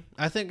fine.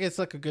 I think it's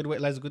like a good way,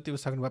 as Guti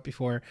was talking about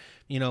before,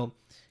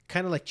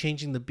 kind of like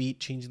changing the beat,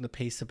 changing the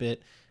pace a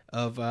bit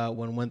of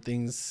when one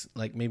thing's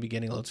like maybe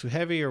getting a little too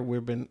heavy, or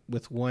we've been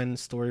with one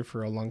story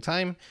for a long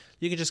time,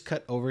 you can just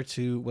cut over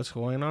to what's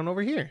going on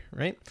over here,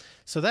 right?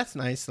 So that's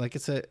nice. Like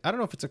I don't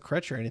know if it's a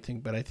crutch or anything,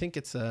 but I think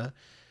it's a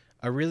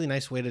really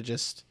nice way to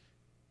just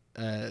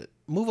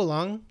move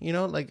along,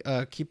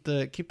 keep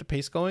the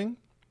pace going.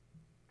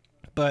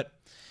 But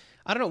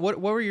I don't know, what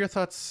were your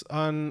thoughts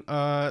on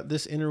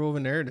this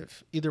interwoven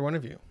narrative, either one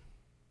of you?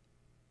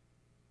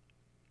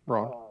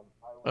 Ron.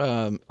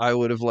 I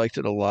would have liked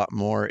it a lot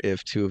more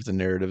if two of the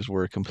narratives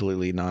were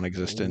completely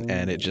non-existent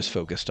and it just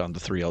focused on the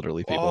three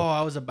elderly people. Oh,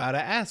 I was about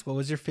to ask, what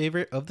was your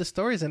favorite of the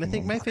stories? And I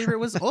think my favorite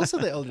was also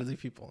the elderly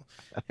people.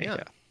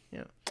 Yeah.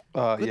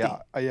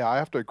 I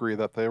have to agree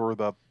that they were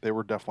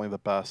definitely the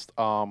best.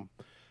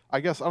 I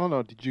guess I don't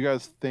know. Did you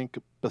guys think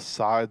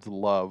besides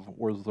love,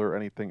 was there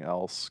anything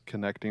else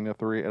connecting the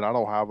three? And I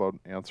don't have an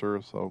answer,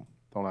 so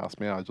don't ask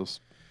me. I just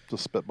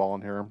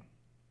spitballing here.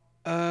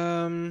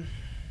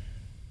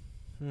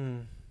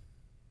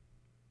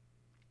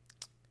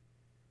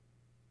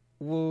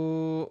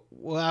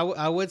 Well,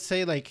 I would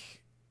say like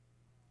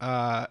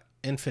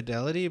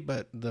infidelity,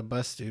 but the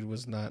bus dude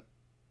was not.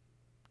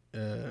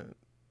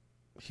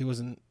 He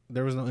wasn't.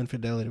 There was no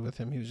infidelity with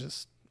him. He was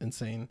just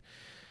insane.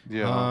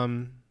 Yeah.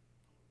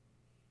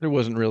 There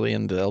wasn't really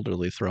in the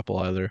elderly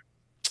throuple either.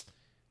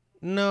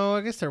 No,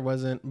 I guess there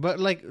wasn't. But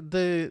like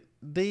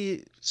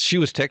she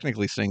was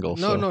technically single.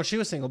 No, she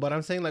was single. But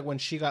I'm saying like when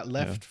she got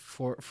left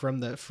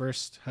from the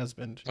first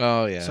husband.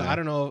 Oh yeah. So I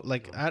don't know.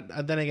 Like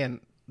then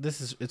again,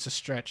 it's a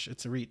stretch.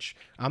 It's a reach.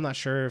 I'm not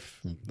sure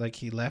if like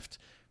he left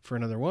for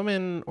another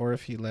woman or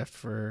if he left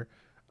for.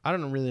 I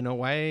don't really know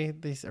why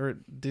or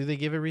do they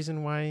give a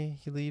reason why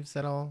he leaves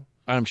at all?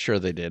 I'm sure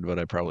they did, but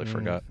I probably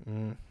forgot.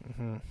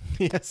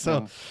 Yeah.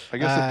 So I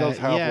guess it does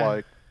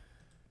have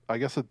I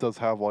guess it does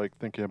have like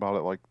thinking about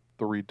it like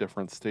three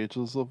different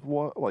stages of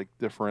like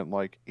different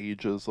like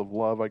ages of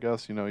love. I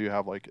guess you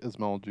have like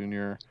Ismail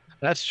Jr.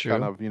 That's true.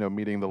 Kind of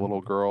meeting the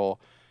little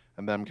girl,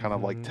 and them kind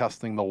of like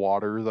testing the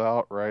waters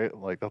out, right?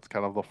 Like that's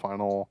kind of the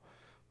final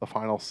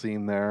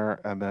scene there,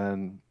 and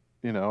then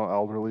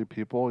elderly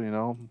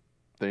people,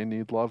 they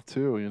need love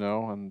too,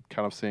 and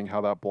kind of seeing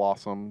how that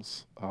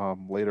blossoms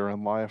later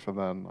in life. And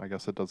then I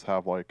guess it does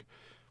have like,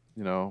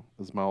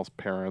 Ismail's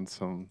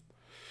parents and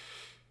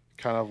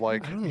kind of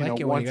like,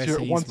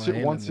 once so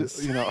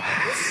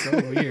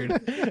weird.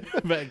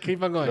 But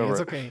keep on going. It's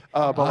okay.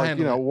 But like,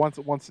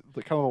 once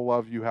the kind of the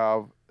love you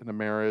have in a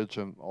marriage,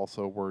 and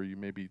also where you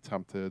may be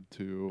tempted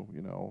to,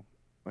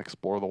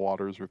 explore the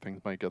waters where things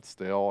might get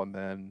stale. And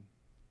then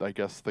I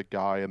guess the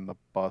guy in the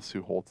bus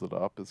who holds it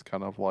up is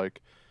kind of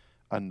like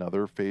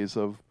another phase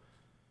of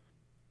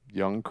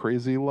young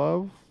crazy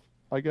love,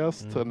 I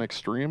guess, to an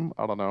extreme.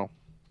 I don't know.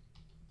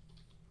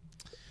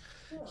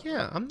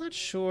 Yeah, I'm not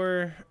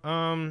sure.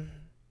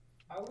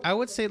 I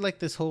would say like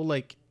this whole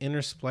like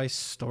interspliced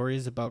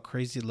stories about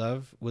crazy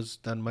love was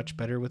done much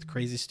better with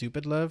Crazy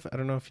Stupid Love. I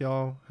don't know if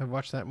y'all have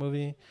watched that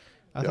movie.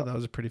 I thought that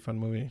was a pretty fun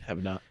movie.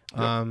 Have not.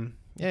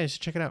 Yeah, you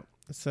should check it out.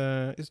 It's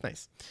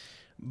nice.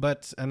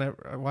 But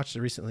I watched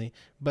it recently.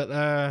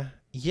 But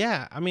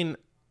yeah, I mean,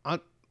 I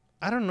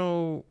don't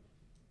know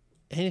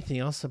anything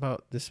else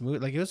about this movie.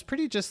 Like, it was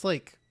pretty just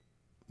like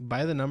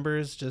by the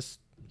numbers. Just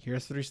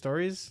here's 3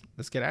 stories.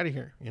 Let's get out of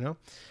here. You know,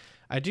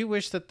 I do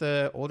wish that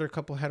the older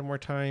couple had more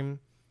time.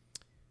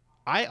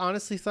 I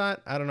honestly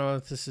thought, I don't know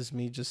if this is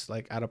me just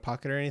like out of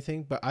pocket or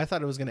anything, but I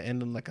thought it was going to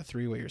end in like a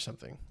 3-way or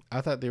something.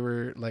 I thought they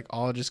were like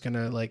all just going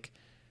to like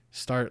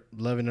start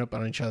loving up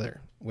on each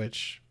other,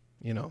 which,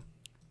 you know,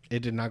 it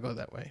did not go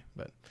that way,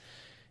 but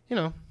you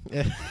know,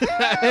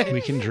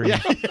 We can dream.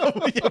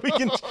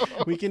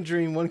 we can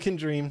dream. One can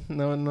dream.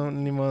 No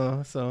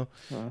anymore. So,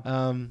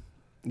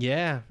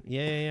 yeah.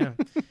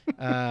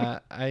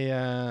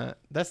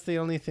 That's the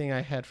only thing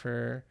I had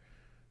for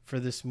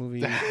this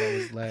movie that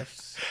was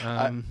left.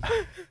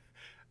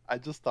 I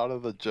just thought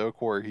of the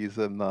joke where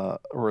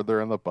where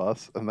they're in the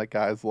bus and the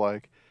guy's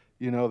like,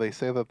 you know, they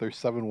say that there's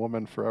 7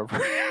 women for every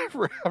guy.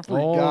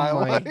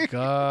 Oh my like,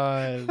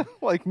 god!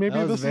 like maybe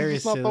That was this is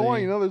just not the silly.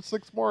 one. You know, there's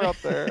 6 more out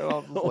there. And I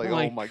was just like,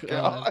 my oh my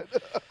god.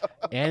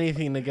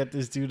 Anything to get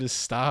this dude to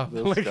stop.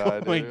 This Like,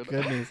 guy, oh my dude.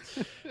 goodness!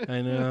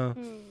 I know.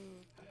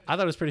 I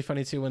thought it was pretty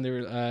funny too when they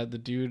were the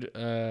dude.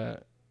 I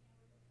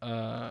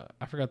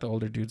forgot the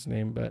older dude's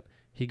name, but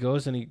he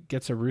goes and he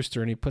gets a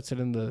rooster and he puts it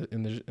in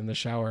the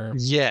shower.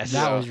 Yes.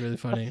 That was really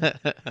funny.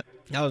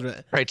 That was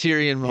really.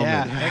 Criterion moment.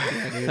 Yeah, heck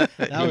yeah,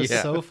 dude. That was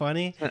Yeah. so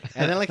funny.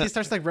 And then like he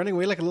starts like running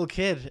away like a little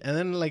kid, and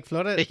then like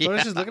Flora's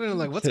just looking at him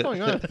like, "What's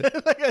going on?"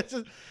 Like, it's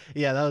just,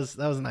 yeah, that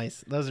was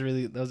nice. That was a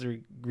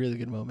really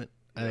good moment.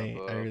 I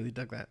really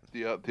dug that.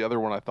 The other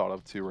one I thought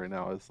of too right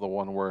now is the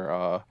one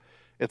where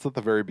it's at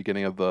the very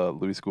beginning of the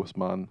Luis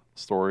Guzman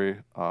story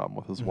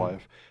with his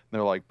wife. And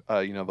they're like,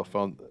 you know, the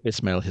phone.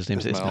 Ismail. His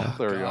name's Ismail.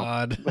 There you go.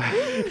 God.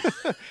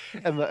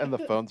 and the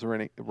phone's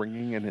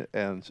ringing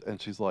and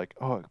she's like,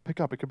 oh, pick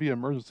up, it could be an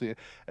emergency.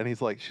 And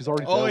he's like, she's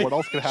already dead. What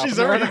else could happen? She's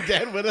to her?" already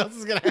dead. What else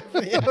is gonna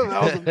happen? Yeah.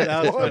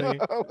 That was funny.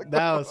 Like,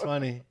 That was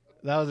funny.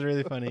 That was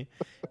really funny.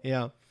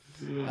 Yeah.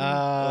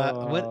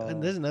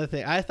 There's another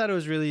thing. I thought it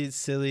was really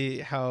silly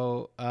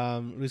how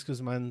Luis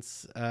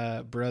Guzman's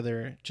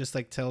brother just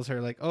like tells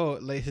her like, oh,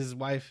 like his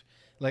wife,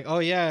 like, oh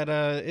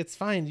yeah, it's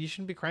fine. You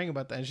shouldn't be crying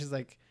about that. And she's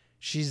like,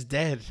 she's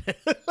dead.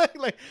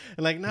 like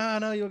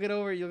no, you'll get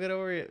over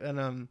it.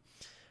 And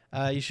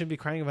you shouldn't be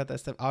crying about that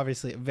stuff.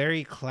 Obviously, a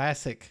very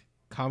classic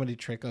comedy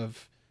trick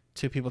of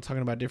 2 people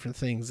talking about different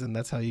things, and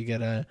that's how you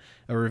get a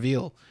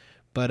reveal.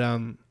 But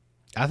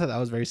I thought that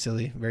was very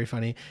silly, very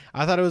funny.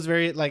 I thought it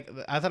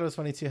was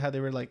funny too how they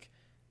were like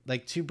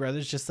 2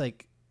 brothers just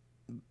like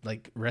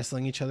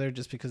wrestling each other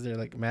just because they're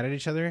like mad at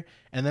each other,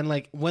 and then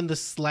like when the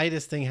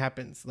slightest thing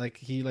happens, like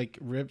he like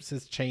rips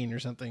his chain or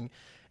something,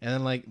 and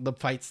then like the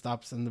fight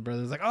stops and the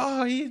brother's like,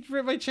 oh, he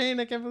ripped my chain,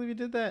 I can't believe he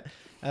did that.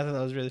 I thought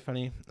that was really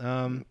funny.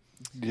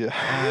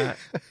 Yeah.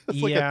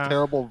 It's like a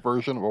terrible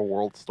version of a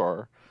World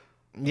Star.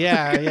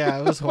 Yeah,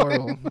 it was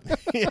horrible.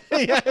 Yeah,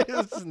 it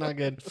was just not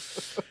good.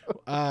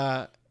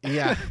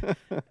 Yeah.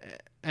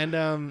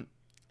 And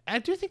I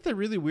do think the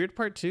really weird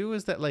part too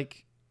is that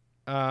like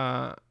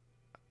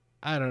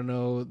I don't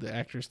know the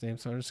actor's name,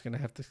 so I'm just gonna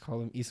have to call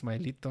him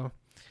Ismaelito.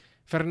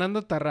 Fernando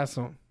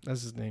Tarrazo,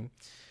 that's his name.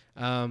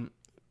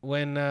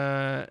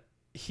 When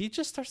he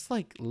just starts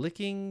like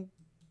licking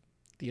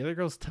the other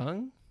girl's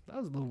tongue, that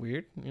was a little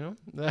weird, you know.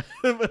 But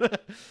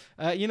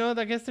you know,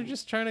 I guess they're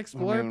just trying to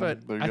explore. But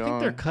I think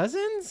they're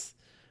cousins.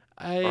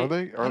 Are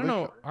they? I don't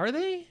know. Are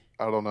they?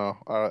 I don't know.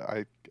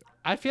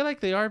 I feel like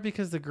they are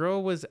because the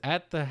girl was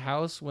at the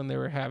house when they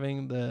were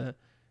having the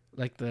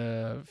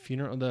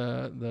funeral,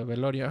 the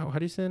velorio. How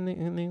do you say it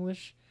in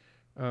English?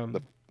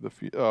 The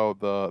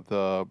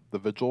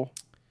vigil.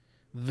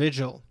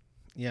 Vigil,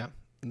 yeah,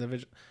 the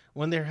vigil.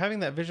 When they're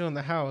having that vigil in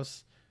the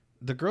house,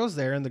 the girl's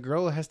there, and the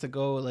girl has to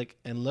go like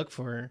and look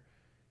for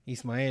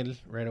Ismael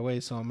right away.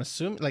 So I'm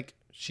assuming like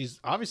she's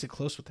obviously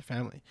close with the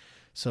family.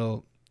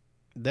 So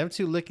them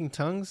 2 licking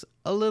tongues,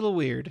 a little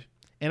weird.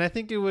 And I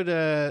think it would,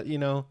 you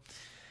know,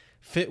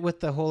 fit with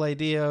the whole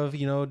idea of,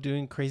 you know,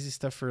 doing crazy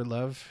stuff for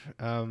love.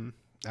 I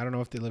don't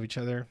know if they love each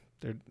other.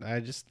 I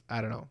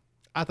don't know.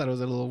 I thought it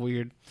was a little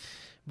weird,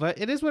 but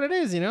it is what it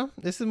is, you know.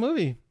 This is a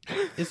movie.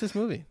 It's this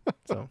movie.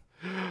 So,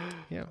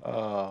 yeah.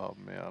 Oh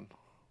man.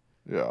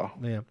 Yeah.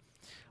 Yeah.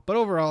 But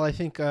overall, I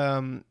think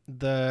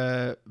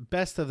the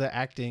best of the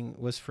acting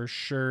was for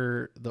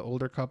sure the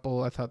older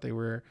couple. I thought they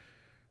were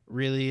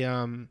really,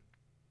 I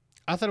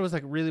thought it was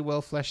like really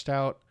well fleshed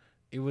out.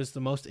 It was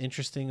the most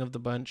interesting of the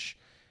bunch.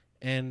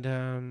 And,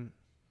 oh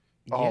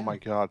yeah. my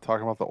God.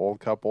 Talking about the old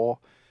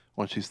couple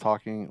when she's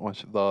talking,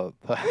 the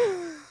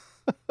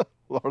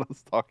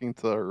Laura's talking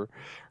to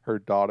her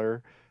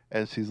daughter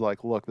and she's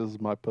like, look, this is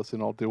my pussy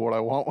and I'll do what I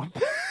want with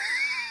it.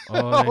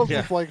 I was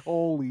just like,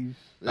 holy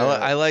shit.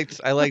 I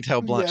liked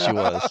how blunt she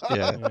was.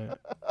 Yeah.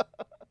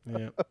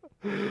 Yeah.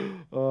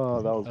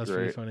 Oh, that was great.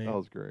 Pretty funny. That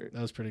was great.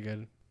 That was pretty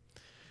good.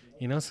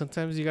 You know,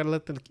 sometimes you gotta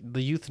let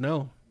the youth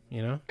know.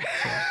 You know,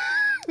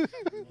 so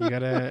you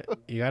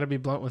gotta be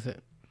blunt with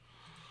it.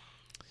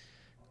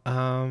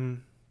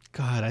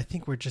 God, I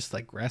think we're just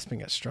like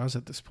grasping at straws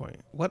at this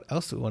point. What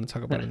else do we want to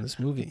talk about in this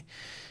movie?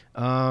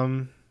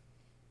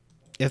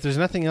 If there's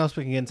nothing else,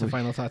 we can get into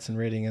final thoughts and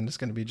rating, and it's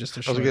going to be just a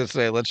I short. was gonna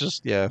say, let's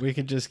just We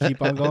can just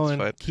keep on going.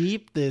 fine.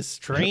 Keep this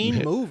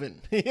train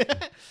moving.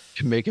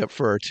 To make up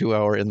for our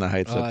 2-hour In the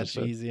Heights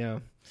episode. Jeez, yeah.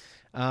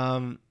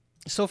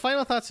 So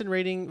final thoughts and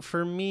rating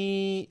for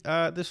me.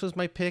 This was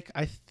my pick.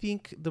 I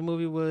think the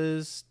movie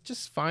was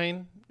just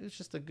fine. It's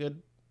just a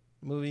good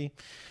movie.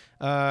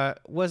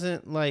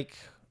 Wasn't like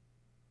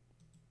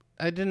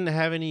I didn't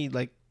have any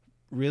like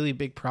really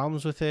big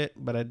problems with it,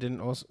 but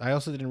I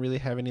also didn't really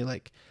have any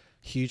like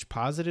huge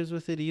positives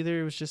with it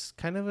either. It was just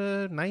kind of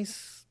a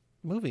nice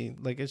movie.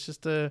 Like it's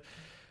just I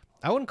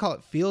wouldn't call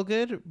it feel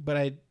good, but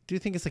I do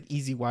think it's like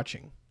easy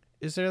watching.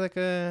 Is there like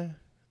I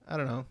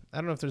don't know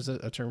if there's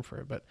a term for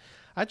it, but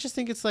I just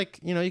think it's like,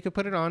 you know, you could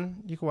put it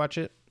on, you could watch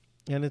it,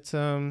 and it's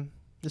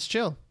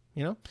chill,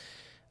 you know.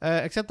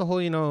 Except the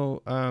whole, you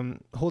know,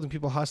 holding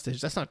people hostage.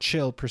 That's not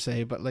chill per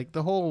se, but like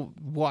the whole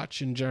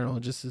watch in general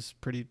just is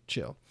pretty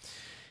chill.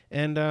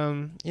 And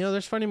you know,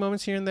 there's funny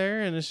moments here and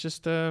there, and it's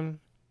just a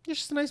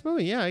nice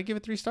movie. Yeah, I give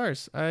it 3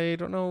 stars. I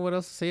don't know what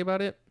else to say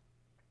about it.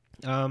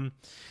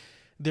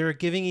 They're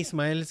giving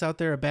Ismaelis out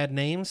there a bad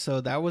name,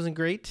 so that wasn't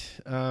great.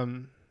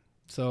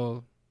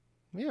 So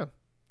yeah,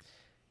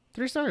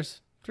 3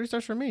 stars. 3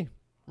 stars for me.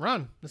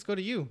 Ron, let's go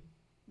to you,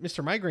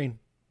 Mr. Migraine.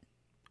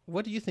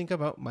 What do you think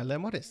about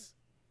Maldeamores?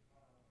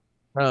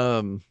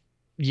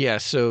 Yeah,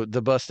 so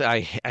the bus, I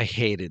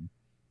hated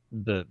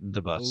the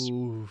bus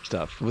Ooh.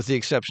 stuff, with the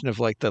exception of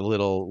like the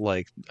little,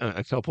 like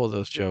a couple of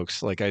those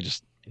jokes. Like I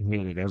just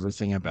hated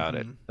everything about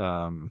it.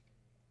 And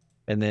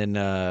then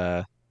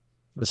the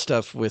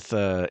stuff with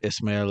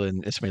Ismael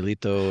and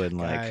Ismaelito and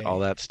like all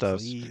that stuff.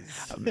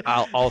 Please.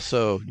 I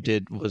also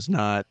was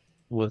not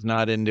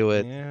into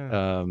it.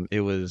 Yeah.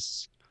 It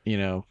was, you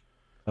know,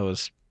 I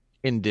was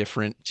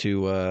indifferent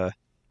to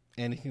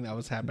Anything that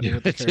was happening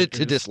with the characters.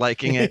 to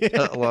disliking it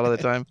a lot of the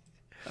time.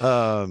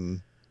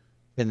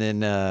 And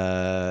then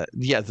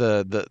yeah,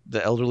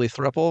 the elderly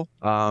throuple.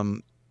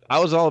 I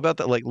was all about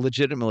that. Like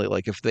legitimately,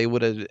 like if they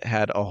would have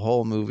had a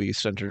whole movie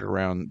centered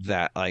around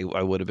that, I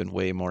would have been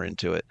way more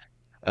into it.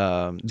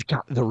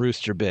 The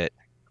rooster bit,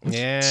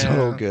 Yeah.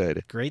 so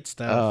good. Great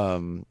stuff.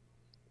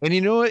 And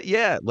you know what?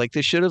 Yeah, like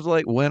they should have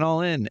like went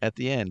all in at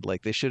the end.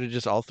 Like they should have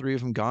just all 3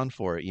 of them gone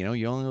for it. You know,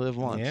 you only live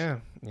once. Yeah.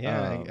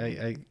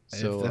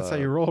 So if that's how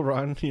you roll,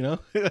 Ron, you know.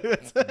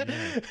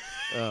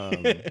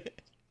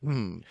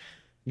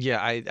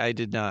 Yeah, I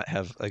did not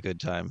have a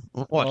good time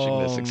watching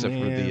this, except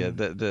man.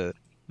 for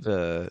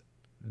the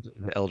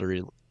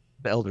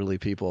elderly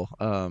people.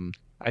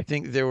 I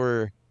think there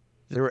were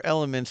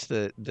elements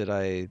that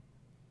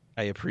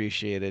I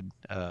appreciated.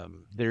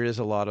 There is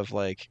a lot of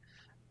like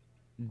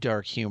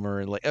dark humor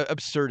and like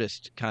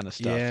absurdist kind of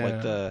stuff, Yeah.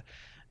 like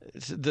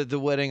the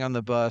wedding on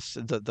the bus,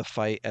 the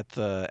fight at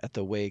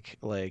the wake,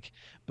 like.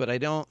 But I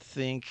don't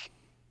think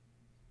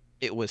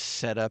it was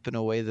set up in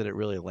a way that it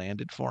really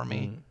landed for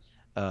me.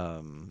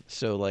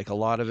 So like a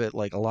lot of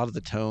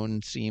the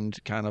tone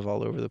seemed kind of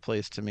all over the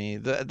place to me.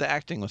 The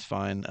acting was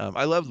fine.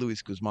 I love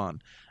Luis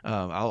Guzman.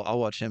 I'll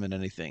watch him in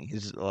anything.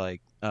 He's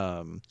like,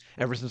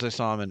 ever since I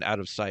saw him in Out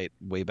of Sight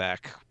way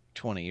back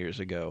 20 years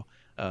ago.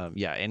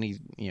 Yeah,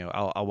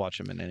 I'll watch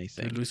him in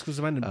anything. Dude, Luis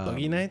Guzman in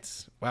Buggy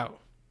Nights? Wow.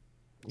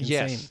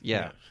 Yes, Insane.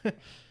 yeah.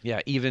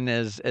 Yeah, even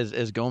as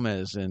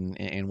Gomez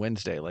in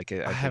Wednesday. Like I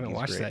think haven't he's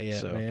watched great, that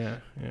yet. so.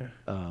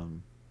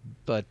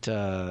 But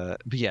yeah.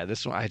 But yeah,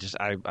 this one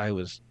I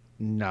was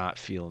not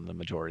feeling the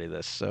majority of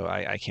this, so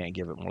I can't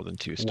give it more than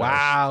 2 stars.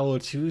 Wow,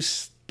 2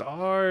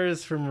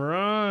 stars from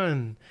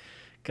Ron.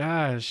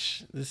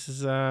 Gosh, this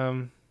is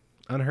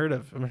unheard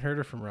of. Unheard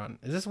of from Ron.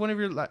 Is this one of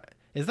your?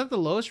 Is that the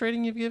lowest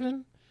rating you've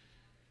given?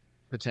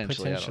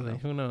 Potentially. I don't know.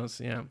 Who knows?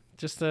 Yeah,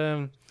 just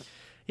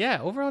yeah.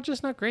 Overall,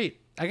 just not great.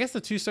 I guess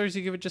the 2 stars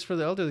you give it just for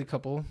the elderly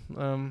couple,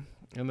 and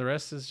the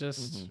rest is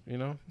just you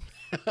know.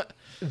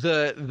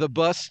 The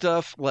bus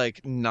stuff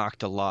like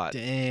knocked a lot off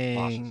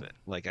Dang. of it.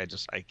 Like I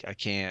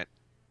can't.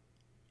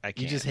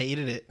 You just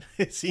hated it.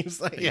 It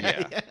seems like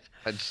Yeah. yeah.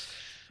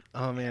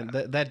 Oh man,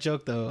 that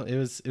joke though, it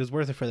was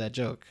worth it for that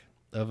joke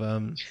of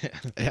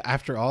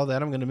after all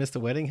that I'm gonna miss the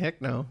wedding.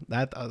 Heck no,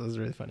 that was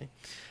really funny.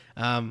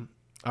 All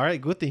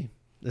right, Guti,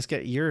 let's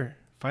get your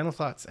final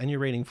thoughts and your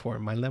rating for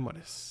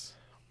Maldeamores.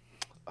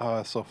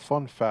 So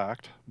fun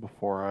fact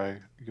before I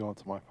go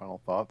into my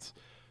final thoughts,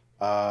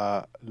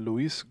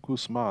 Luis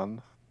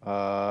Guzman,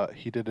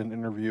 he did an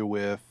interview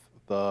with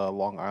the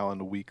Long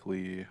Island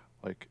Weekly,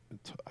 like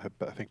I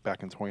think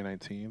back in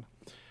 2019,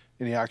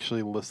 and he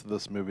actually listed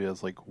this movie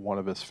as like one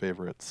of his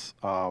favorites,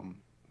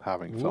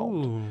 having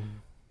filmed. Ooh.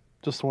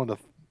 Just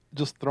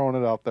throwing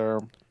it out there,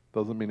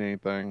 doesn't mean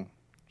anything.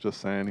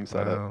 Just saying he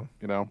said it,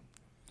 you know,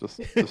 just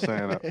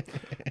saying it.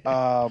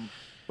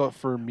 But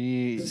for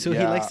me, so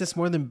he likes this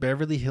more than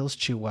Beverly Hills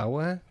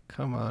Chihuahua.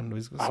 Come on,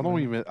 Luis Guzman. I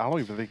don't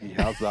even think he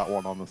has that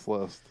one on this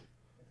list.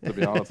 To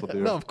be honest with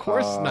you, No, of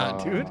course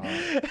not, dude.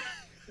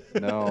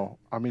 No,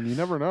 I mean you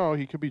never know.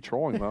 He could be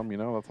trolling them.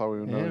 That's how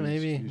we know Yeah,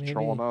 maybe, he's maybe.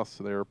 trolling us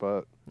there.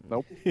 But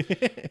nope.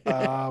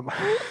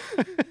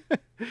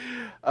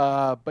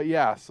 But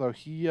yeah. So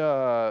he.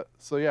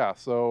 So yeah.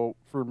 So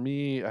for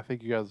me, I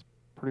think you guys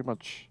pretty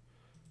much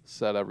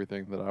said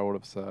everything that I would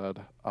have said.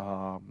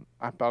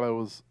 I thought it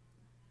was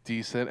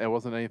decent. It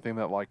wasn't anything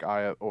that like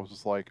I was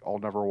just like I'll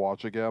never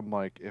watch again.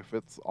 Like if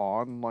it's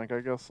on, like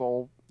I guess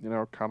I'll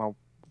kind of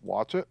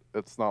watch it.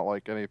 It's not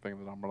like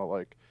anything that I'm gonna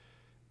like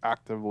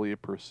actively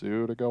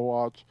pursue to go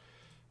watch.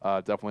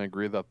 Definitely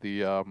agree that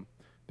the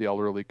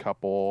elderly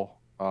couple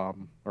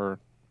or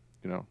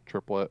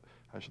triplet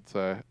I should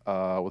say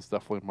was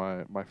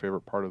definitely my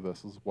favorite part of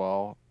this as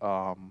well.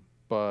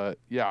 But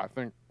yeah, I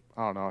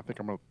don't know. I think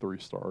I'm at 3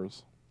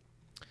 stars.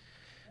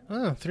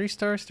 Oh, 3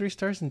 stars, 3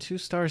 stars, and 2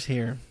 stars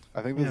here.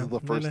 I think this is the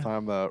first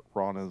time that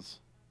Ron is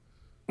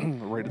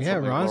rated. Yeah,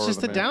 something Ron's lower just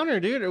a than me. downer,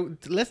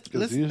 dude. Let's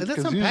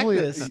unpack usually,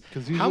 this.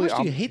 'cause How much do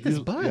I'm you hate this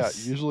bus? Yeah,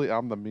 usually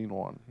I'm the mean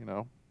one,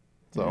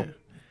 So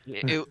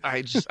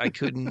I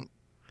couldn't.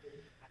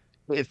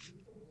 If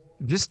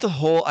just the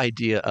whole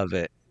idea of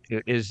it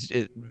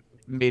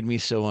made me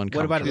so uncomfortable.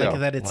 What about it? Like Yeah.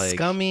 that it's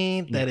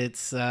scummy, that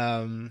it's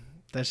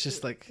that's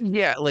just like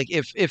Yeah, like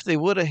if they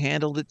would have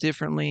handled it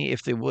differently,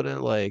 if they would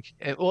have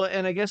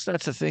and I guess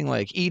that's the thing.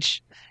 Like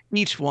each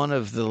one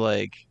of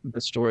the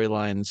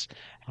storylines,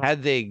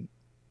 had they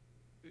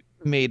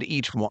made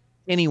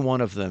any one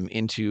of them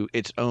into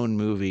its own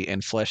movie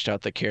and fleshed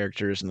out the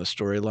characters and the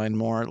storyline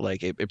more,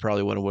 like it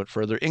probably would have went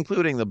further,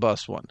 including the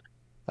bus one.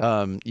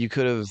 You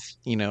could have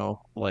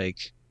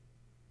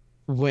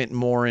went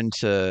more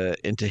into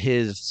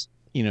his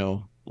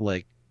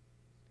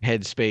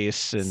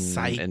headspace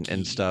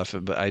and stuff,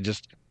 but I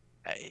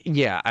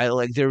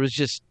there was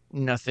just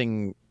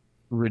nothing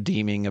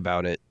redeeming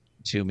about it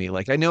to me.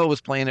 Like I know it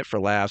was playing it for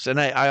laughs, and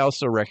I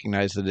also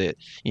recognize that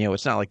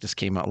it's not like this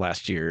came out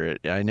last year.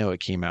 I know it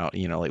came out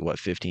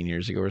 15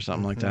 years ago or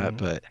something like that,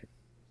 but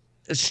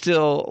it's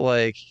still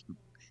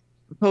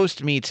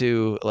post Me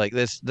Too,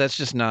 that's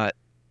just not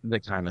the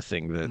kind of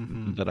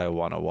thing that I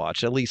want to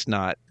watch, at least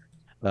not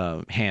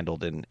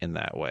handled in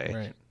that way.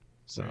 Right.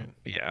 So right.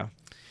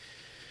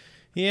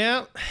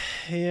 Yeah,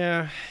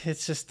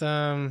 it's just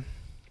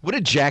what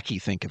did Jackie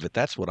think of it?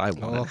 That's what I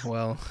want. Oh,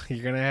 well,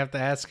 you're gonna have to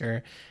ask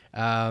her.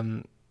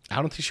 I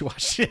don't think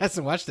she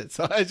hasn't watched it,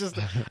 so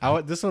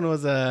this one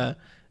was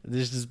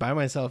just by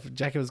myself.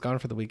 Jackie was gone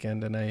for the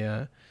weekend, and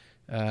I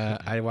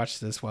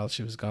watched this while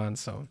she was gone,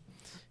 so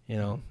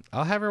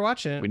I'll have her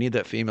watch it. We need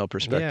that female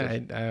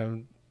perspective. Yeah,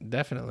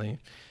 definitely.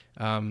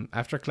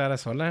 After Clara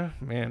Sola,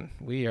 man,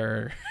 we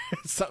are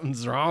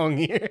something's wrong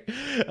here.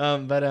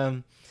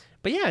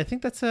 But yeah, I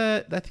think that's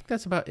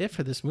about it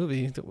for this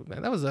movie.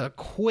 That was a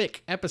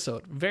quick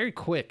episode, very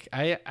quick.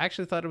 I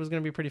actually thought it was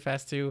going to be pretty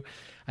fast too.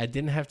 I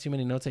didn't have too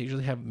many notes. I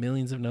usually have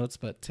millions of notes,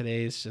 but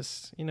today is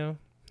just not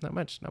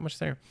much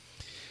there.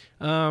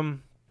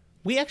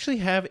 We actually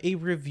have a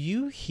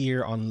review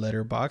here on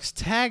Letterboxd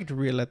tagged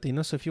Real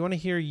Latino. So if you want to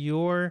hear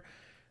your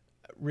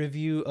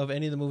review of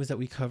any of the movies that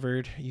we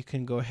covered, you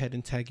can go ahead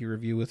and tag your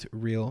review with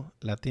Real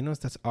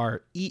Latinos. That's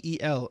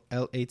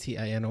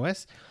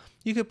REELLATINOS.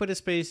 You could put a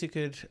space, you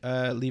could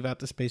leave out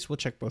the space. We'll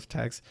check both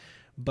tags.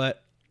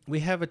 But we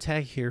have a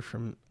tag here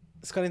from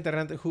Scott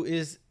Interrante, who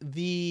is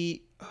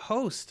the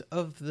host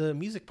of the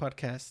music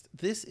podcast.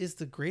 This is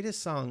the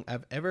greatest song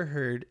I've ever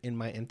heard in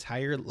my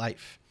entire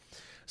life.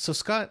 So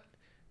Scott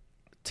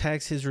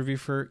tags his review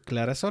for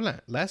Clara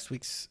Sola, last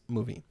week's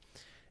movie.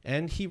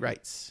 And he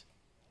writes,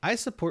 I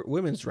support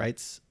women's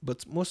rights,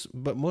 but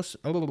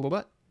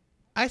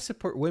I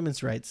support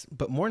women's rights,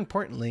 but more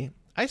importantly,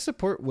 I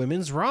support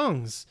women's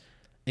wrongs.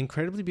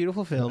 Incredibly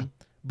beautiful film,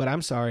 but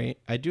I'm sorry,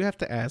 I do have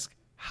to ask,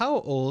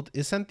 how old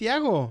is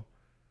Santiago?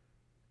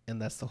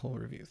 And that's the whole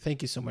review.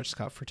 Thank you so much,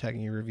 Scott, for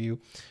tagging your review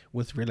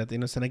with Real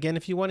Latinos. And again,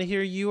 if you want to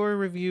hear your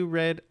review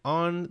read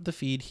on the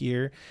feed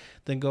here,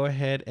 then go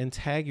ahead and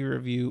tag your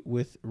review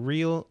with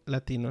Real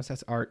Latinos.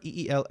 That's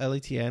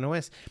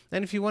REELLATINOS.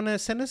 And if you want to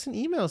send us an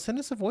email, send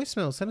us a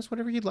voicemail, send us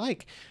whatever you'd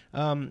like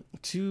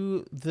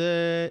to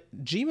the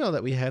Gmail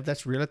that we have.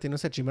 That's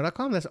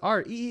reallatinos@gmail.com. That's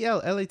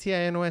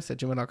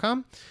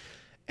REELLATINOS@gmail.com.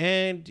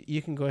 And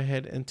you can go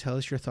ahead and tell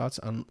us your thoughts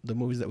on the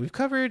movies that we've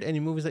covered, any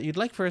movies that you'd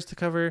like for us to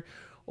cover,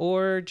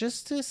 or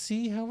just to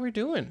see how we're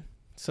doing.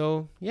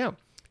 So, yeah.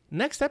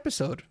 Next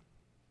episode,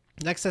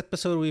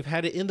 we've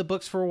had it in the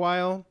books for a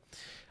while.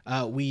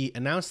 We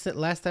announced it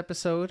last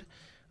episode,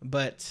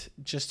 but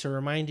just to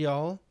remind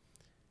y'all,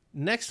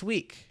 next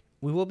week,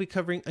 we will be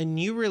covering a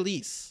new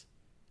release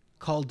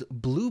called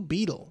Blue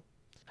Beetle.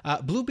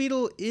 Blue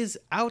Beetle is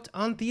out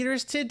on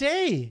theaters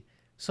today.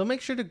 So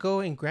make sure to go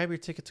and grab your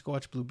ticket to go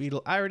watch Blue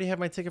Beetle. I already have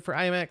my ticket for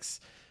IMAX.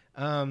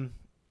 And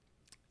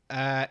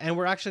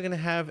we're actually going to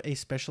have a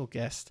special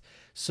guest.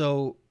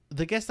 So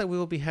the guest that we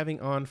will be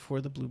having on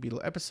for the Blue Beetle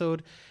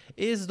episode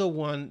is the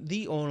one,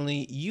 the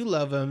only, you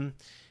love him.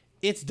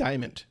 It's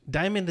Diamond.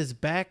 Diamond is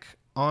back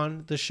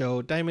on the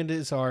show. Diamond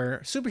is our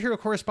superhero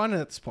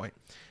correspondent at this point.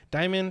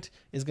 Diamond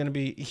is going to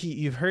be,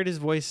 you've heard his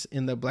voice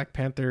in the Black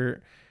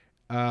Panther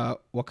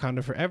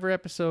Wakanda Forever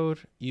episode.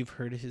 You've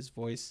heard his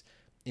voice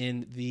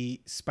in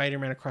the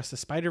Spider-Man Across the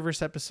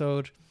Spider-Verse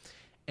episode.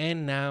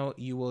 And now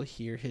you will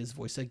hear his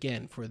voice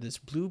again for this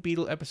Blue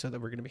Beetle episode that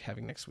we're going to be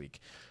having next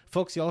week.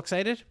 Folks, y'all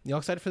excited? Y'all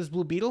excited for this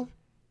Blue Beetle?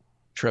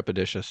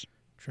 Trepidatious.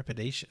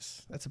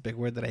 Trepidatious. That's a big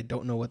word that I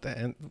don't know what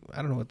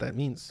that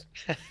means.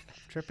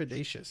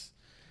 Trepidatious.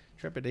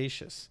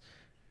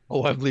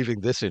 Oh, I'm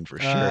leaving this in for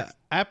sure.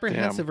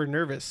 Apprehensive or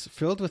nervous,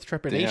 filled with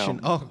trepidation.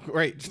 Oh,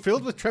 right,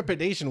 filled with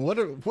trepidation. What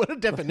a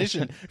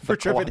definition for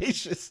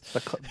trepidatious.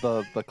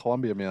 The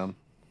Columbia man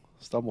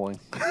stumbling.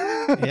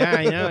 Yeah,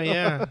 I know.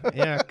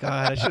 Yeah.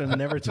 God, I should have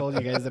never told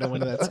you guys that I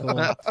went to that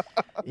school.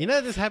 You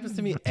know, this happens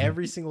to me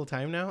every single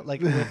time now.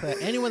 Like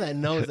with anyone that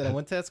knows that I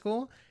went to that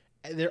school,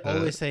 they're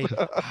always saying,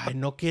 "Ay,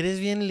 no quieres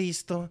bien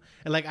listo."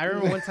 And like I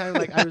remember one time,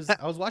 like I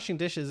was washing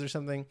dishes or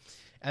something.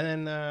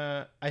 And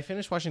then I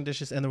finished washing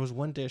dishes, and there was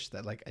one dish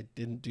that like I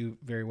didn't do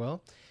very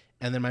well.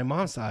 And then my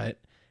mom saw it,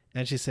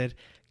 and she said,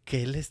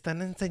 ¿Qué le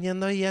están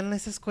enseñando allá en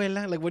esa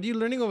escuela? Like, what are you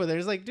learning over there?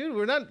 It's like, dude,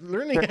 we're not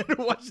learning how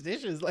to wash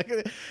dishes. Like,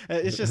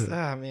 it's just,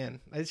 man.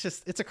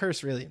 It's a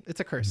curse, really.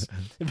 It's a curse.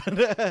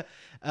 But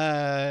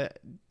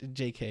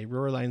JK,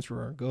 roar lines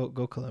roar.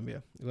 Go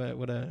Columbia.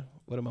 What a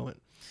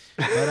moment.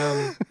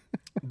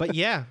 But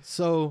yeah,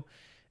 so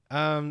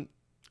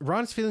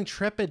Ron's feeling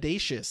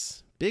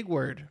trepidatious. Big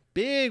word on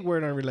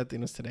Real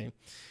Latinos today.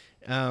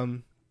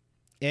 And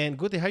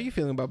Guti, how are you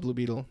feeling about Blue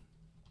Beetle?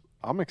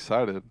 I'm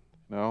excited.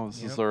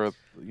 This is our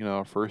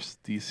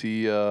first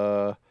DC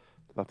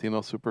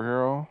Latino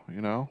superhero.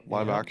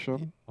 Live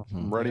action.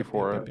 I'm ready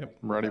for it. Yep.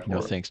 I'm ready for it.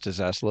 No thanks to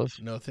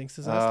Zaslav. No thanks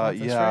to Zaslav.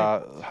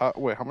 Yeah.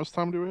 Right. How much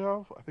time do we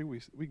have? I think we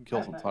can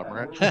kill some time,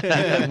 right?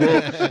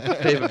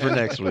 Save it for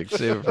next week. We'll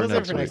save it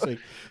for next week.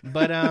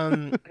 But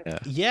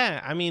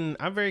yeah, I mean,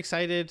 I'm very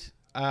excited.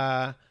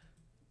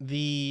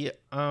 It's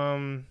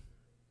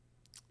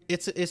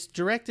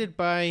directed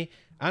by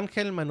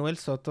Ángel Manuel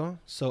Soto,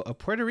 so a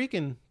Puerto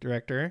Rican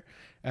director.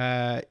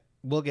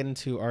 We'll get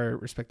into our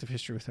respective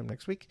history with him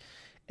next week.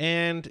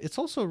 And it's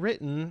also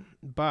written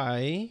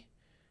by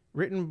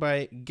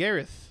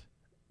Gareth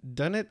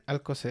Dunnett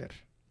Alcocer.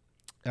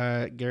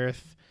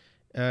 Gareth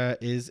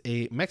is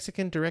a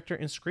Mexican director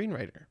and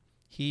screenwriter.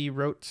 He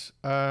wrote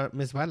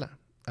Miss Bala.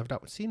 I've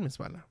not seen Miss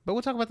Bala, but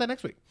we'll talk about that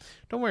next week.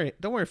 Don't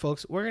worry,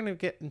 folks. We're going to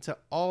get into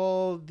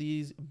all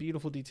these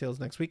beautiful details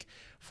next week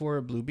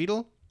for Blue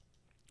Beetle.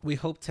 We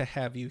hope to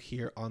have you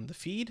here on the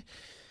feed.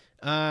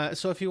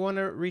 So if you want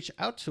to reach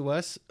out to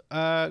us,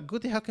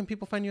 Guti, how can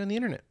people find you on the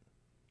internet?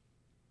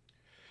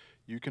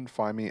 You can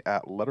find me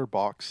at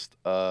Letterboxd.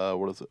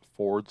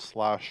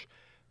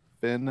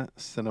 /Finn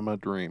Cinema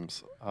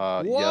Dreams. Yes,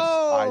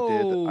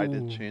 I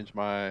did change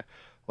my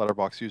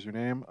Letterboxd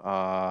username.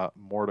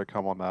 More to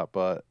come on that,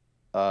 but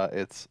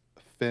it's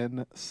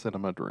Finn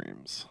Cinema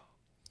Dreams.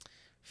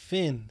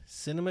 Finn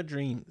Cinema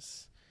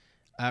Dreams.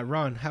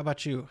 Ron, how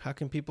about you? How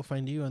can people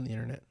find you on the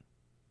internet?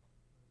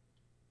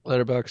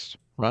 Letterboxd,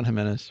 Ron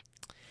Jimenez.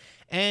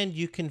 And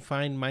you can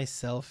find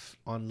myself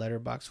on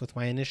Letterboxd with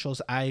my initials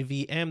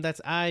IVM. That's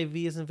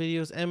IV as in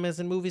videos, M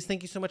as in movies.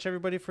 Thank you so much,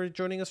 everybody, for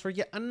joining us for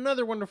yet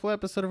another wonderful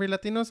episode of Real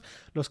Latinos.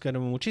 Los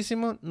queremos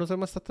muchísimo. Nos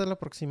vemos hasta la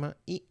próxima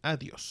y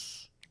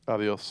adiós.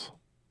 Adios.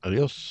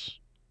 Adios.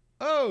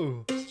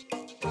 Oh!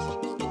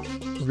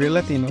 Real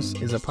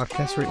Latinos is a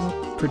podcast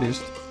written,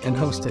 produced, and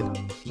hosted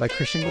by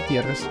Christian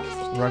Gutierrez,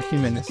 Ron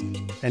Jimenez,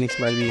 and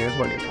Ismael Villegas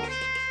Bolívar.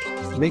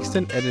 Mixed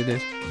and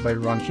edited by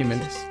Ron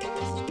Jimenez.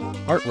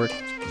 Artwork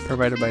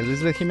provided by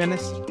Elizabeth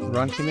Jimenez,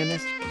 Ron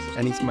Jimenez,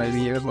 and Ismael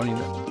Villegas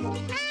Bolívar.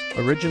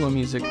 Original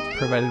music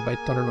provided by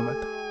Toro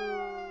Lomata.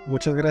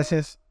 Muchas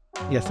gracias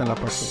y hasta la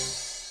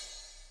próxima.